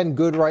 It's been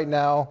good right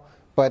now,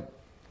 but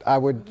I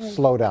would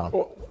slow down.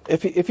 Well,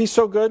 if he's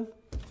so good,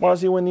 why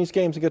does he win these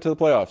games to get to the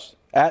playoffs?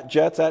 At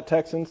Jets, at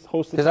Texans,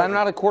 host the Because I'm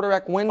not a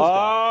quarterback wins guy.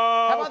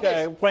 Oh, How about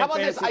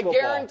this? I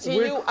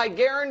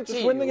guarantee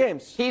just win the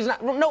games. He's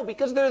not. No,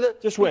 because they're the.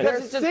 Just win.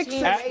 Because They're it's a 6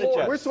 team and 8.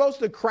 sport. We're supposed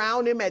to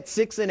crown him at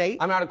 6 and 8.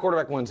 I'm not a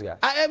quarterback wins guy.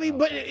 I mean,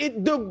 but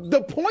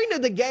the point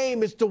of the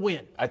game is to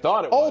win. I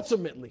thought it was.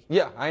 Ultimately.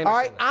 Yeah, I understand. All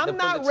right, that. I'm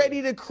not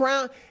ready to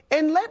crown.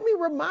 And let me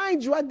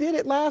remind you, I did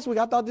it last week.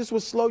 I thought this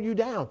would slow you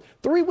down.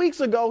 3 weeks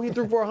ago, he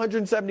threw for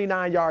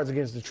 179 yards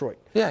against Detroit.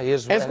 Yeah, he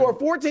has. And scored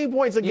 14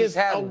 points against He's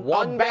had a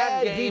one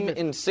bad game defense.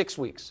 in 6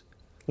 weeks.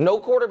 No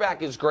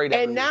quarterback is great.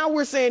 And now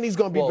we're saying he's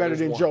going to be better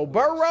than Joe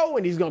Burrow,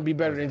 and he's going to be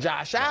better than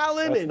Josh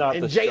Allen and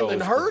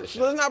Jalen Hurts.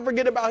 Let's not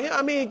forget about him.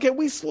 I mean, can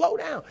we slow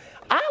down?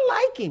 I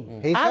like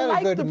him. He's I had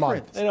like a good the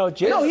month.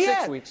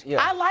 Prince. He has.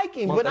 I like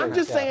him, but I'm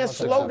just saying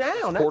slow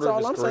down. That's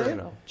all I'm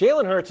saying.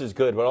 Jalen Hurts is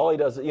good, but all he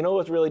does, you know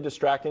what's really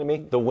distracting to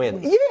me? The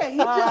wins. Yeah, he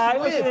just I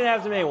wish wins. he didn't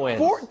have so many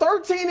wins.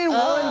 13 and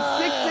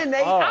 1, 6 and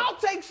 8. I'll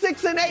take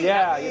 6 and 8.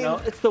 Yeah, I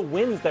mean, it's the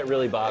wins that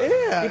really bother me.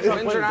 Yeah.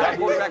 Wins are not a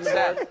quarterback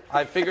stat.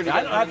 I figured you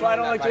That's why I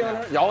don't like Jalen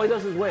Hurts. All he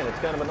does is win. It's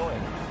kind of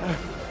annoying.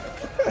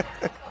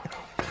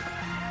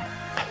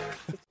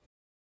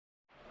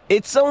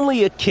 It's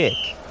only a kick,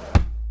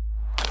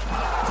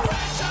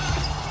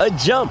 a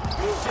jump,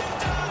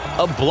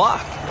 a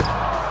block.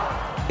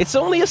 It's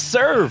only a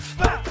serve.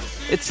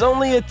 It's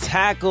only a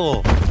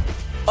tackle,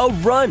 a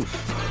run.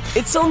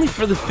 It's only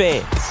for the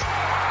fans.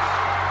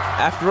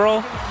 After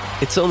all,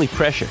 it's only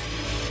pressure.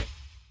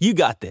 You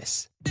got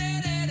this.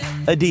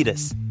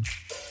 Adidas.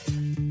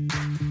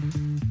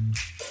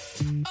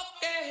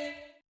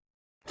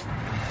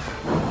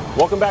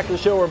 Welcome back to the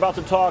show. We're about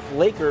to talk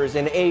Lakers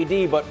and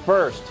AD, but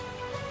first,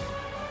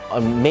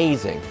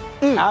 amazing,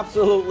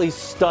 absolutely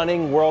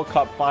stunning World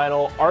Cup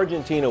final.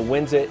 Argentina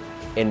wins it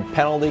in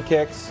penalty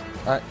kicks.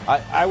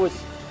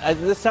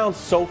 This sounds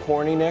so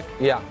corny, Nick.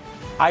 Yeah.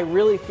 I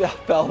really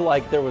felt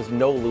like there was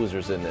no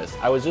losers in this.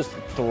 I was just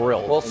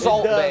thrilled. Well,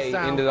 Salt Bay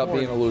ended up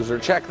being a loser.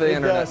 Check the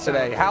internet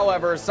today.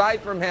 However,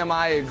 aside from him,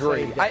 I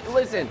agree.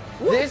 Listen,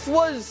 this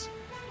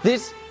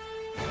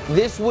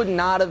would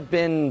not have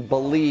been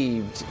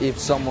believed if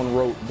someone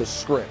wrote the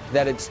script.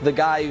 That it's the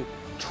guy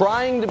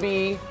trying to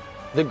be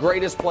the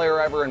greatest player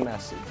ever in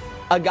Messi.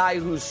 A guy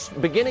whose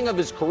beginning of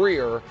his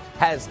career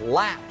has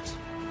lapped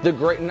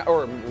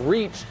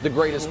reached the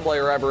greatest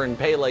player ever in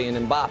Pele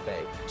and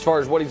Mbappe, as far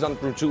as what he's done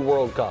through 2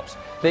 World Cups.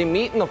 They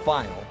meet in the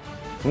final.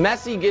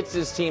 Messi gets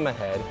his team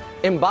ahead.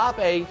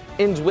 Mbappe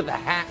ends with a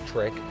hat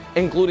trick,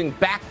 including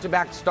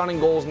back-to-back stunning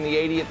goals in the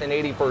 80th and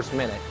 81st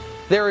minute.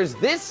 There is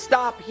this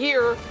stop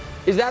here.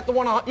 Is that the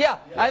one? Yeah,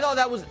 I thought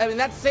that was,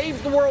 that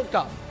saves the World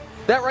Cup.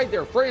 That right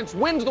there. France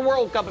wins the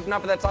World Cup if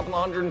not for that stop in the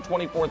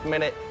 124th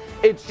minute.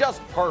 It's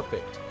just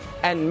perfect.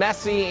 And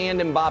Messi and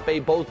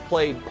Mbappe both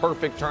played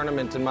perfect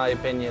tournaments, in my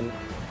opinion.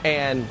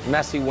 And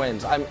Messi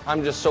wins.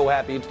 I'm just so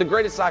happy. It's the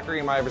greatest soccer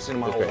game I've ever seen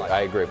in my whole life.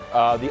 I agree.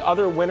 The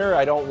other winner,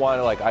 I don't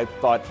want to, I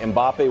thought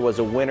Mbappe was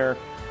a winner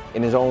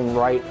in his own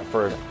right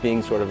for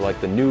being sort of like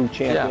the new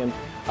champion. Yeah.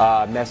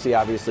 Messi,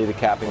 obviously, the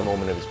capping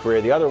moment of his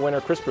career. The other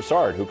winner, Chris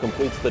Broussard, who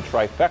completes the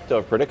trifecta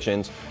of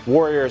predictions: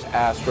 Warriors,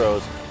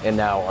 Astros, and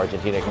now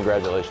Argentina.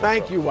 Congratulations.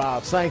 Thank you,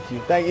 Wobbs. Thank you.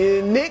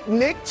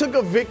 Nick took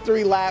a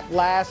victory lap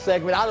last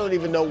segment. I don't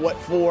even know what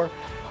for.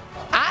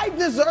 I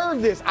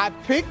deserve this. I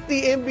picked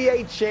the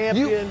NBA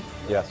champion,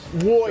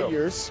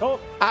 Warriors. Sure.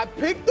 I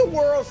picked the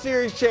World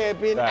Series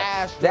champion,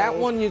 Astros. That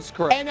one is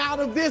correct. And out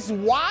of this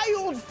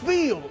wild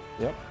field,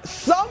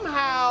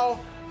 somehow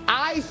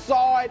I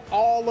saw it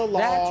all along.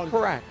 That's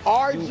correct.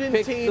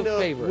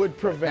 Argentina would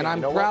prevail. And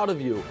I'm proud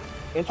of you.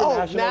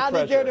 Now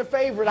that they're the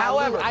favorite,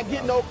 however, I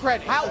get no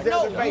credit.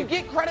 You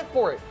get credit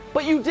for it.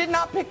 But you did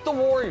not pick the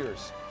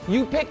Warriors.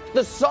 You picked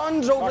the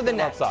Suns over the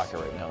Nets. Soccer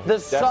right now. The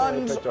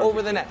Suns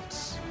over the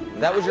Nets.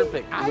 That was your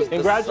pick.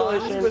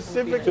 Congratulations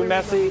to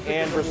Messi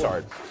and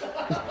Broussard.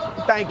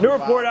 Thank you. New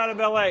report out of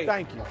LA.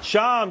 Thank you.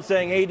 Sham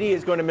saying AD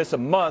is going to miss a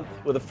month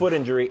with a foot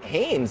injury.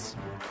 Haynes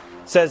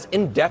says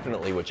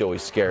indefinitely, which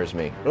always scares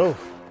me. Oh.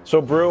 So,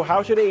 Brew,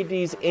 how should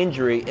AD's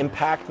injury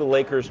impact the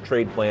Lakers'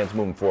 trade plans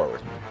moving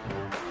forward?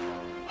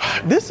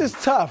 This is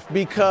tough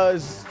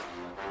because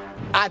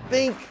I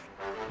think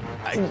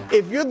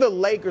if you're the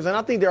Lakers, and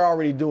I think they're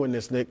already doing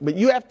this, Nick, but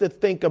you have to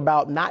think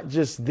about not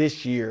just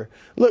this year.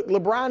 Look,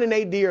 LeBron and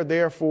AD are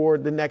there for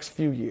the next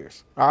few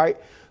years, all right?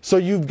 So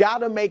you've got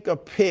to make a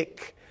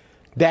pick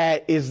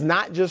that is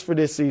not just for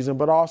this season,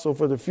 but also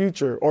for the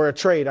future, or a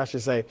trade, I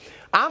should say.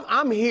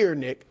 I'm here,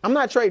 Nick. I'm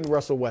not trading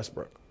Russell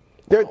Westbrook.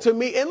 To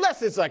me,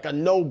 unless it's like a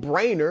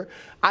no-brainer,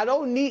 I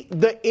don't need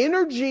the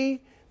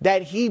energy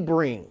that he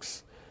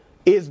brings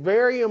is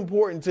very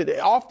important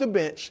off the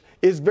bench,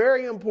 is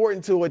very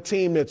important to a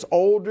team that's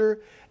older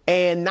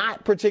and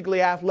not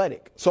particularly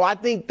athletic. So I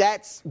think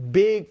that's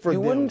big for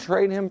them. You wouldn't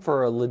trade him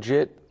for a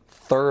legit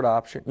third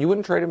option? You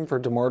wouldn't trade him for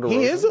DeMar DeRozan?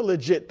 He is a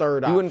legit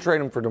third option. You wouldn't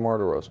trade him for DeMar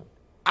DeRozan?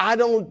 I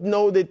don't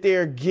know that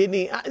they're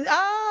getting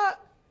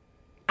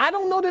I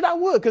don't know that I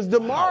would, because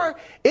DeMar,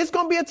 it's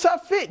going to be a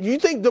tough fit. You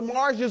think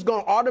DeMar's just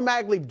going to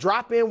automatically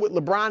drop in with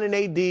LeBron and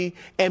AD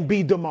and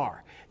be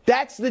DeMar?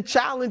 That's the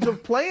challenge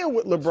of playing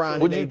with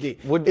LeBron and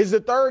AD. Is the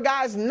third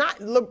guy's not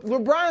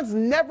LeBron's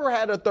never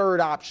had a third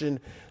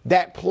option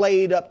that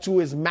played up to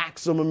his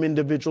maximum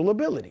individual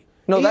ability.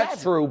 No,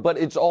 that's true, but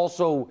it's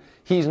also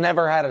he's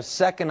never had a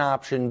second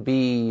option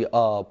be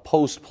a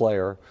post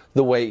player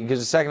the way, because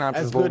the second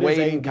options were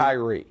Wade and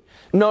Kyrie.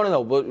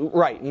 No, but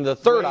right, and the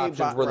third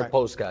options were the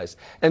post guys.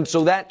 And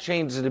so that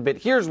changes it a bit.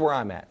 Here's where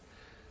I'm at.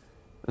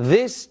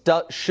 This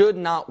should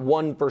not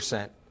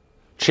 1%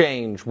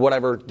 change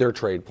whatever their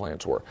trade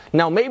plans were.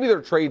 Now, maybe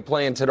their trade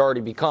plans had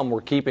already become,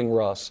 we're keeping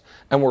Russ,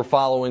 and we're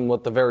following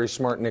what the very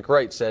smart Nick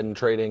Wright said in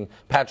trading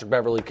Patrick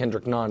Beverley,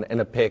 Kendrick Nunn, and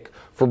a pick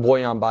for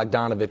Bojan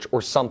Bogdanovic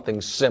or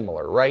something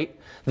similar, right?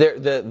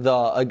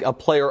 A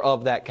player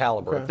of that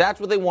caliber. Okay. If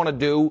that's what they want to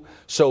do,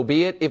 so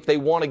be it. If they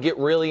want to get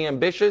really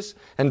ambitious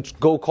and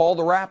go call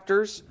the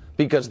Raptors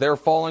because they're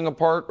falling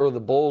apart, or the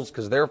Bulls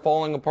because they're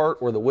falling apart,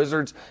 or the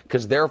Wizards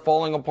because they're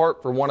falling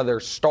apart for one of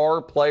their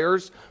star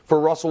players for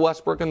Russell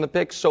Westbrook in the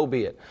pick, so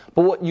be it.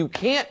 But what you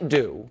can't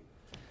do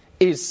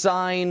is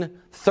sign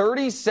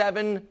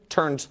 37,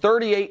 turns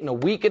 38 in a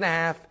week and a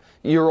half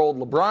year old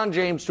LeBron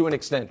James to an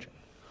extension.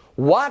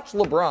 Watch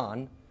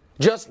LeBron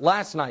just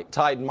last night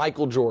tied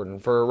Michael Jordan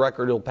for a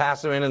record. He'll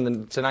pass him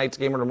in tonight's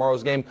game or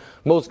tomorrow's game.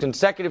 Most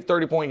consecutive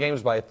 30-point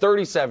games by a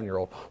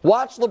 37-year-old.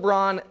 Watch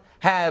LeBron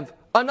have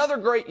another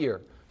great year.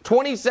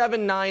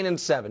 27, 9, and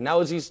 7. Now,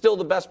 is he still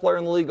the best player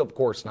in the league? Of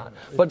course not.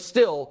 But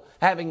still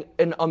having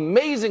an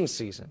amazing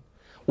season.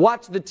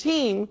 Watch the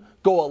team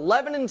go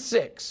 11 and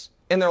 6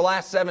 in their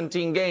last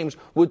 17 games,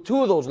 with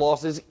 2 of those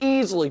losses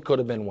easily could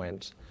have been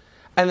wins.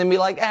 And then be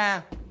like,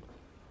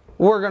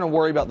 we're going to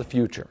worry about the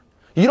future.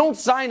 You don't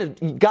sign a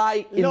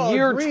guy in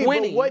year 20.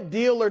 But what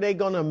deal are they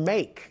going to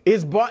make?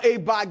 Is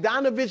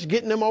Bogdanovic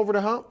getting them over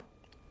the hump?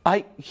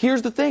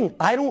 Here's the thing.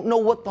 I don't know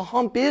what the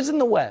hump is in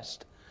the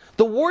West.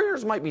 The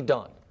Warriors might be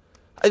done.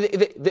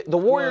 The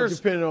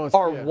Warriors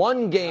are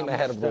one game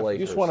ahead of the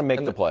Lakers. You just want to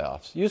make the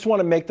playoffs. You just want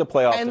to make the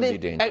playoffs and be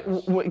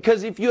dangerous.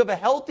 Because if you have a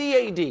healthy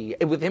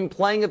AD, with him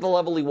playing at the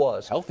level he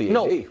was. Healthy AD?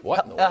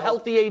 What in the world? A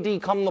healthy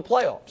AD come the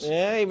playoffs.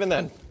 Yeah, even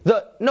then.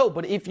 But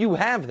if you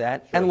have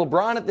that, and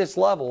LeBron at this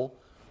level,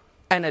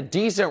 and a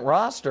decent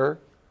roster,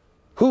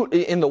 who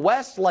in the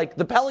West, like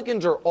the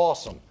Pelicans are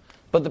awesome,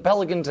 but the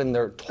Pelicans and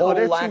their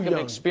total lack of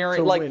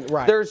experience,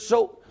 they're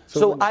so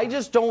I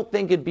just don't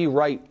think it'd be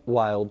right,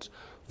 Wildes,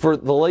 for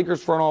the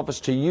Lakers front office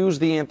to use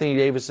the Anthony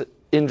Davis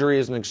injury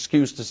as an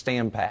excuse to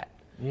stand pat.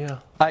 Yeah,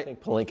 I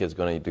think Pelinka is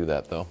going to do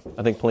that, though.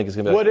 I think Pelinka is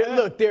going to be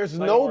look, there's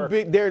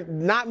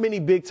not many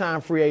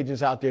big-time free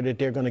agents out there that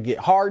they're going to get.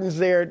 Harden's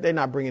there. They're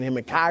not bringing him.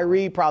 And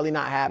Kyrie, probably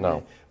not happening.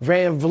 No.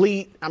 Van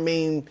Vliet,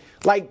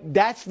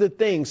 that's the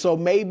thing. So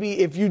maybe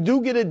if you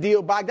do get a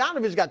deal,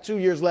 Bogdanovich got 2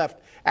 years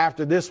left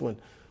after this one.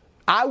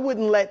 I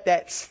wouldn't let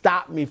that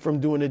stop me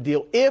from doing a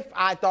deal if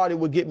I thought it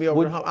would get me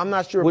over the hump. I'm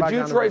not sure. Would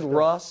you trade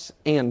Russ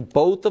and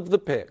both of the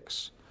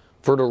picks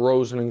for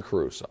DeRozan and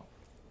Caruso?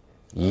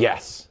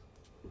 Yes.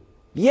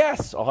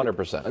 Yes,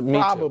 100%.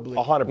 Probably.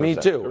 100%. Me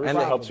too. And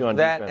that helps you on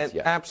defense.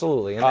 Yes.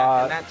 Absolutely. And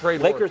that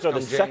trade Lakers are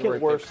the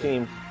second worst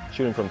team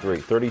shooting from three,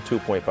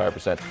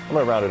 32.5%. I'm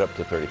going to round it up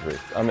to 33.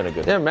 I'm in a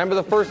good. Yeah, remember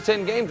the first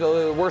 10 games, they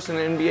were worse in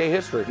NBA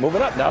history.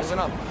 Moving up now. Moving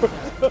up.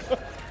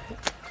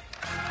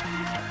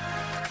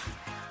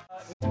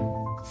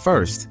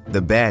 First,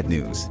 the bad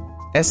news.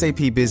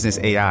 SAP Business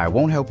AI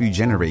won't help you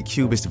generate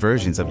cubist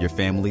versions of your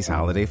family's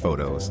holiday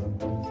photos.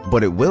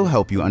 But it will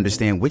help you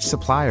understand which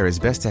supplier is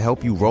best to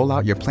help you roll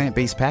out your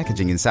plant-based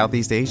packaging in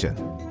Southeast Asia,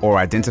 or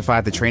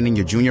identify the training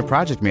your junior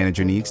project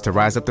manager needs to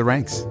rise up the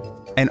ranks,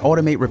 and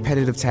automate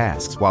repetitive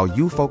tasks while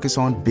you focus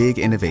on big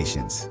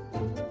innovations,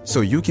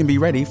 so you can be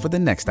ready for the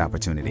next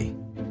opportunity.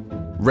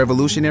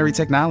 Revolutionary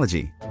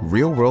technology,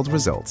 real-world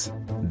results.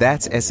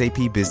 That's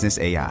SAP Business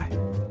AI.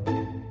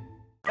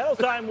 Medals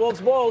time,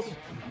 Wolves Bulls.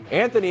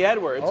 Anthony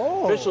Edwards,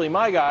 officially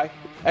my guy,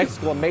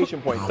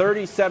 exclamation point,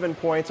 37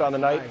 points on the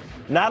night.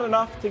 Not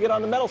enough to get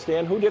on the medal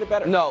stand. Who did it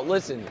better? No,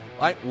 listen,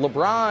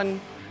 LeBron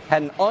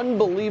had an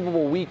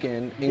unbelievable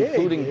weekend,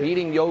 including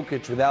beating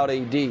Jokic without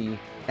AD,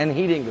 and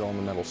he didn't get on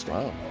the medal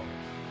stand. Wow.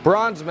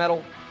 Bronze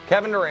medal,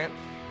 Kevin Durant,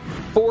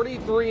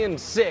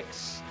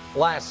 43-6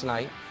 last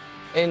night.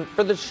 And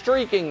for the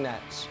streaking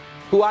Nets,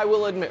 who I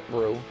will admit,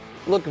 Brew,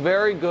 look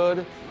very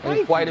good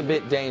and quite a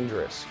bit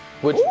dangerous.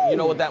 Which, you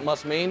know what that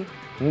must mean?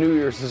 New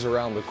Year's is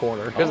around the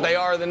corner because they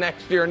are the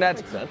next year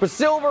Nets. For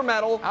silver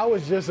medal. I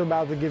was just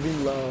about to give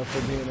him love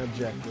for being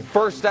objective.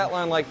 First stat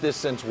line like this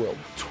since Wilt.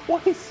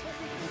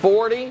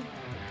 40,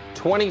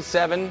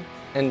 27,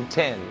 and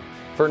 10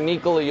 for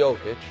Nikola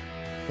Jokic.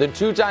 the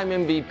two-time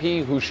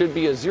MVP who should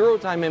be a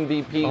zero-time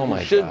MVP,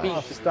 who should be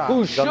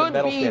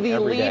the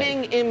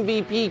leading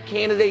MVP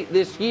candidate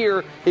this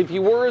year if he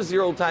were a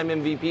zero-time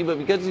MVP, but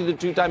because he's a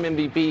two-time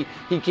MVP,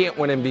 he can't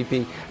win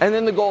MVP. And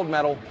then the gold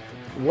medal,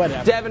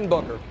 Devin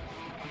Booker,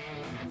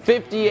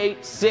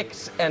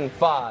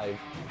 58-6-5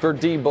 for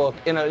D-Book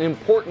in an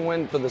important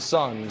win for the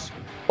Suns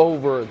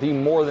over the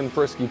more than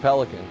frisky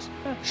Pelicans.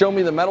 Show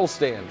me the medal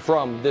stand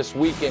from this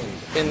weekend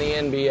in the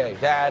NBA.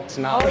 That's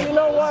not. Oh, you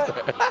know what?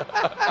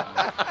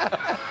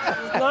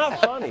 It's not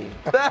funny.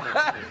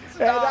 There's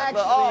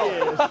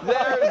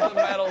the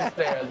medal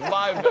stand.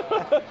 My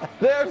bad.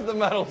 There's the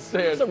medal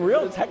stand. Some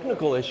real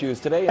technical issues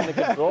today in the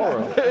control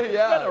room.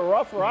 Yeah. It's been a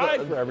rough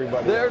ride for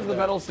everybody. There's the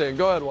medal stand.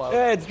 Go ahead, Wild.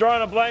 Hey, it's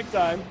drawing a blank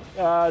time.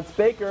 It's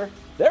Baker.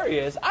 There he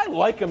is. I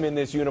like him in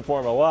this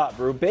uniform a lot,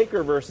 Brew.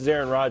 Baker versus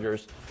Aaron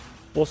Rodgers.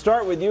 We'll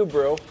start with you,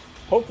 Brew.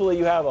 Hopefully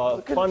you have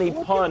a funny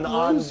pun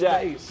on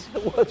deck.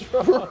 What's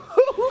wrong?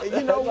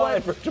 You know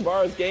what? For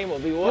tomorrow's game will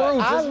be what?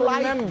 I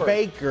like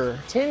Baker.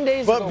 10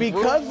 days but ago,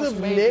 because of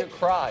Nick,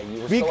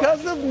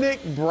 Nick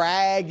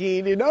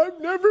bragging, and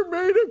I've never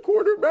made a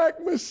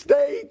quarterback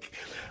mistake.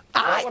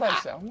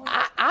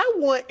 I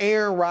want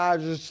Aaron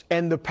Rodgers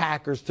and the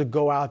Packers to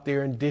go out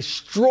there and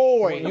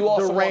destroy you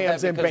also the want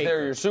Rams that and because Baker.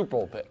 they're your Super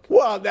Bowl pick.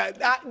 Well,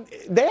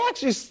 they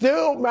actually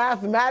still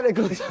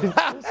mathematically.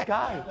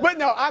 But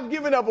no, I've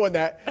given up on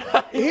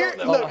that. Here,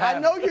 look, I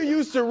know you're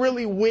used to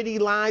really witty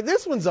lines.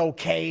 This one's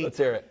okay. Let's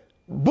hear it.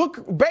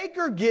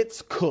 Baker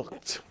gets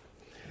cooked.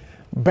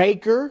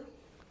 Baker.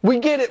 We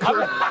get it. Baker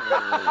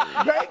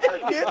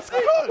gets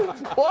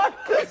cooked. What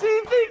does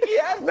he think he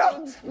has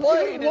to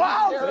explain?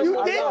 Wow,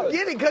 you didn't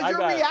get it because your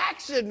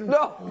reaction.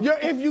 No.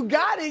 If you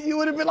got it, you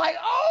would have been like,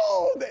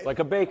 oh. Like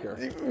a Baker.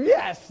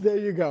 Yes, there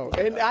you go.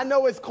 And I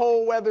know it's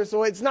cold weather,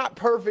 so it's not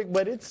perfect,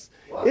 but it's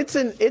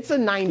a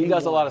 91. He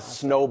does a lot of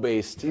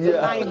snow-based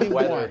 91.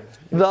 weather.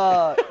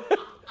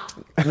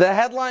 The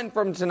headline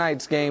from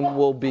tonight's game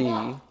will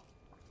be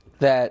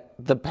that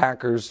the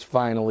Packers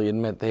finally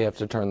admit they have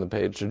to turn the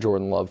page to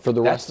Jordan Love for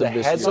the rest of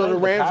this year. So the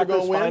Rams are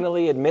going to win?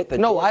 Finally admit that.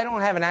 No, I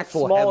don't have an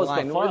actual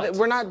headline.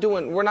 We're not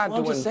doing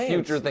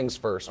future things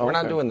first. We're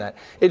not doing that.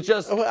 It's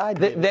just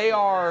they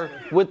are,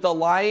 with the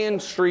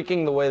Lions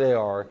streaking the way they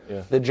are,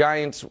 the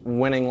Giants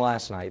winning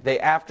last night.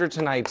 After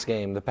tonight's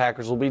game, the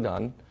Packers will be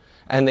done,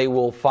 and they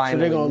will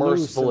finally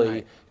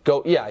mercifully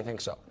go. Yeah, I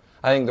think so.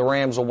 I think the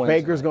Rams will win.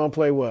 Baker's going to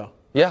play well.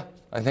 Yeah,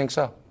 I think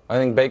so. I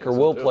think Baker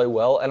will play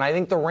well, and I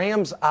think the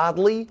Rams,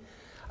 oddly,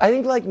 I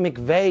think like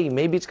McVay,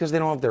 maybe it's because they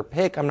don't have their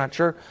pick, I'm not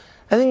sure.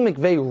 I think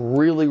McVay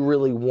really,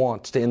 really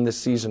wants to end this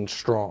season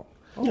strong.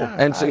 Yeah,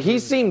 and so he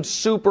seemed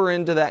super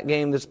into that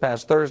game this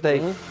past Thursday.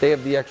 Mm-hmm. They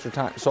have the extra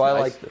time, so I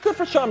like it. Good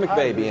for Sean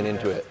McVay being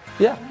into it.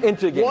 Yeah.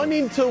 Into games.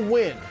 Wanting to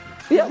win.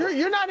 Yeah.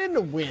 You're not into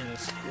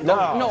wins.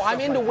 No, I'm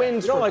into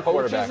wins for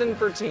coaches and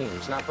for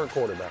teams, not for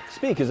quarterbacks.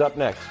 Speak is up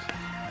next.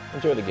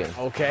 Enjoy the game.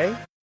 Okay.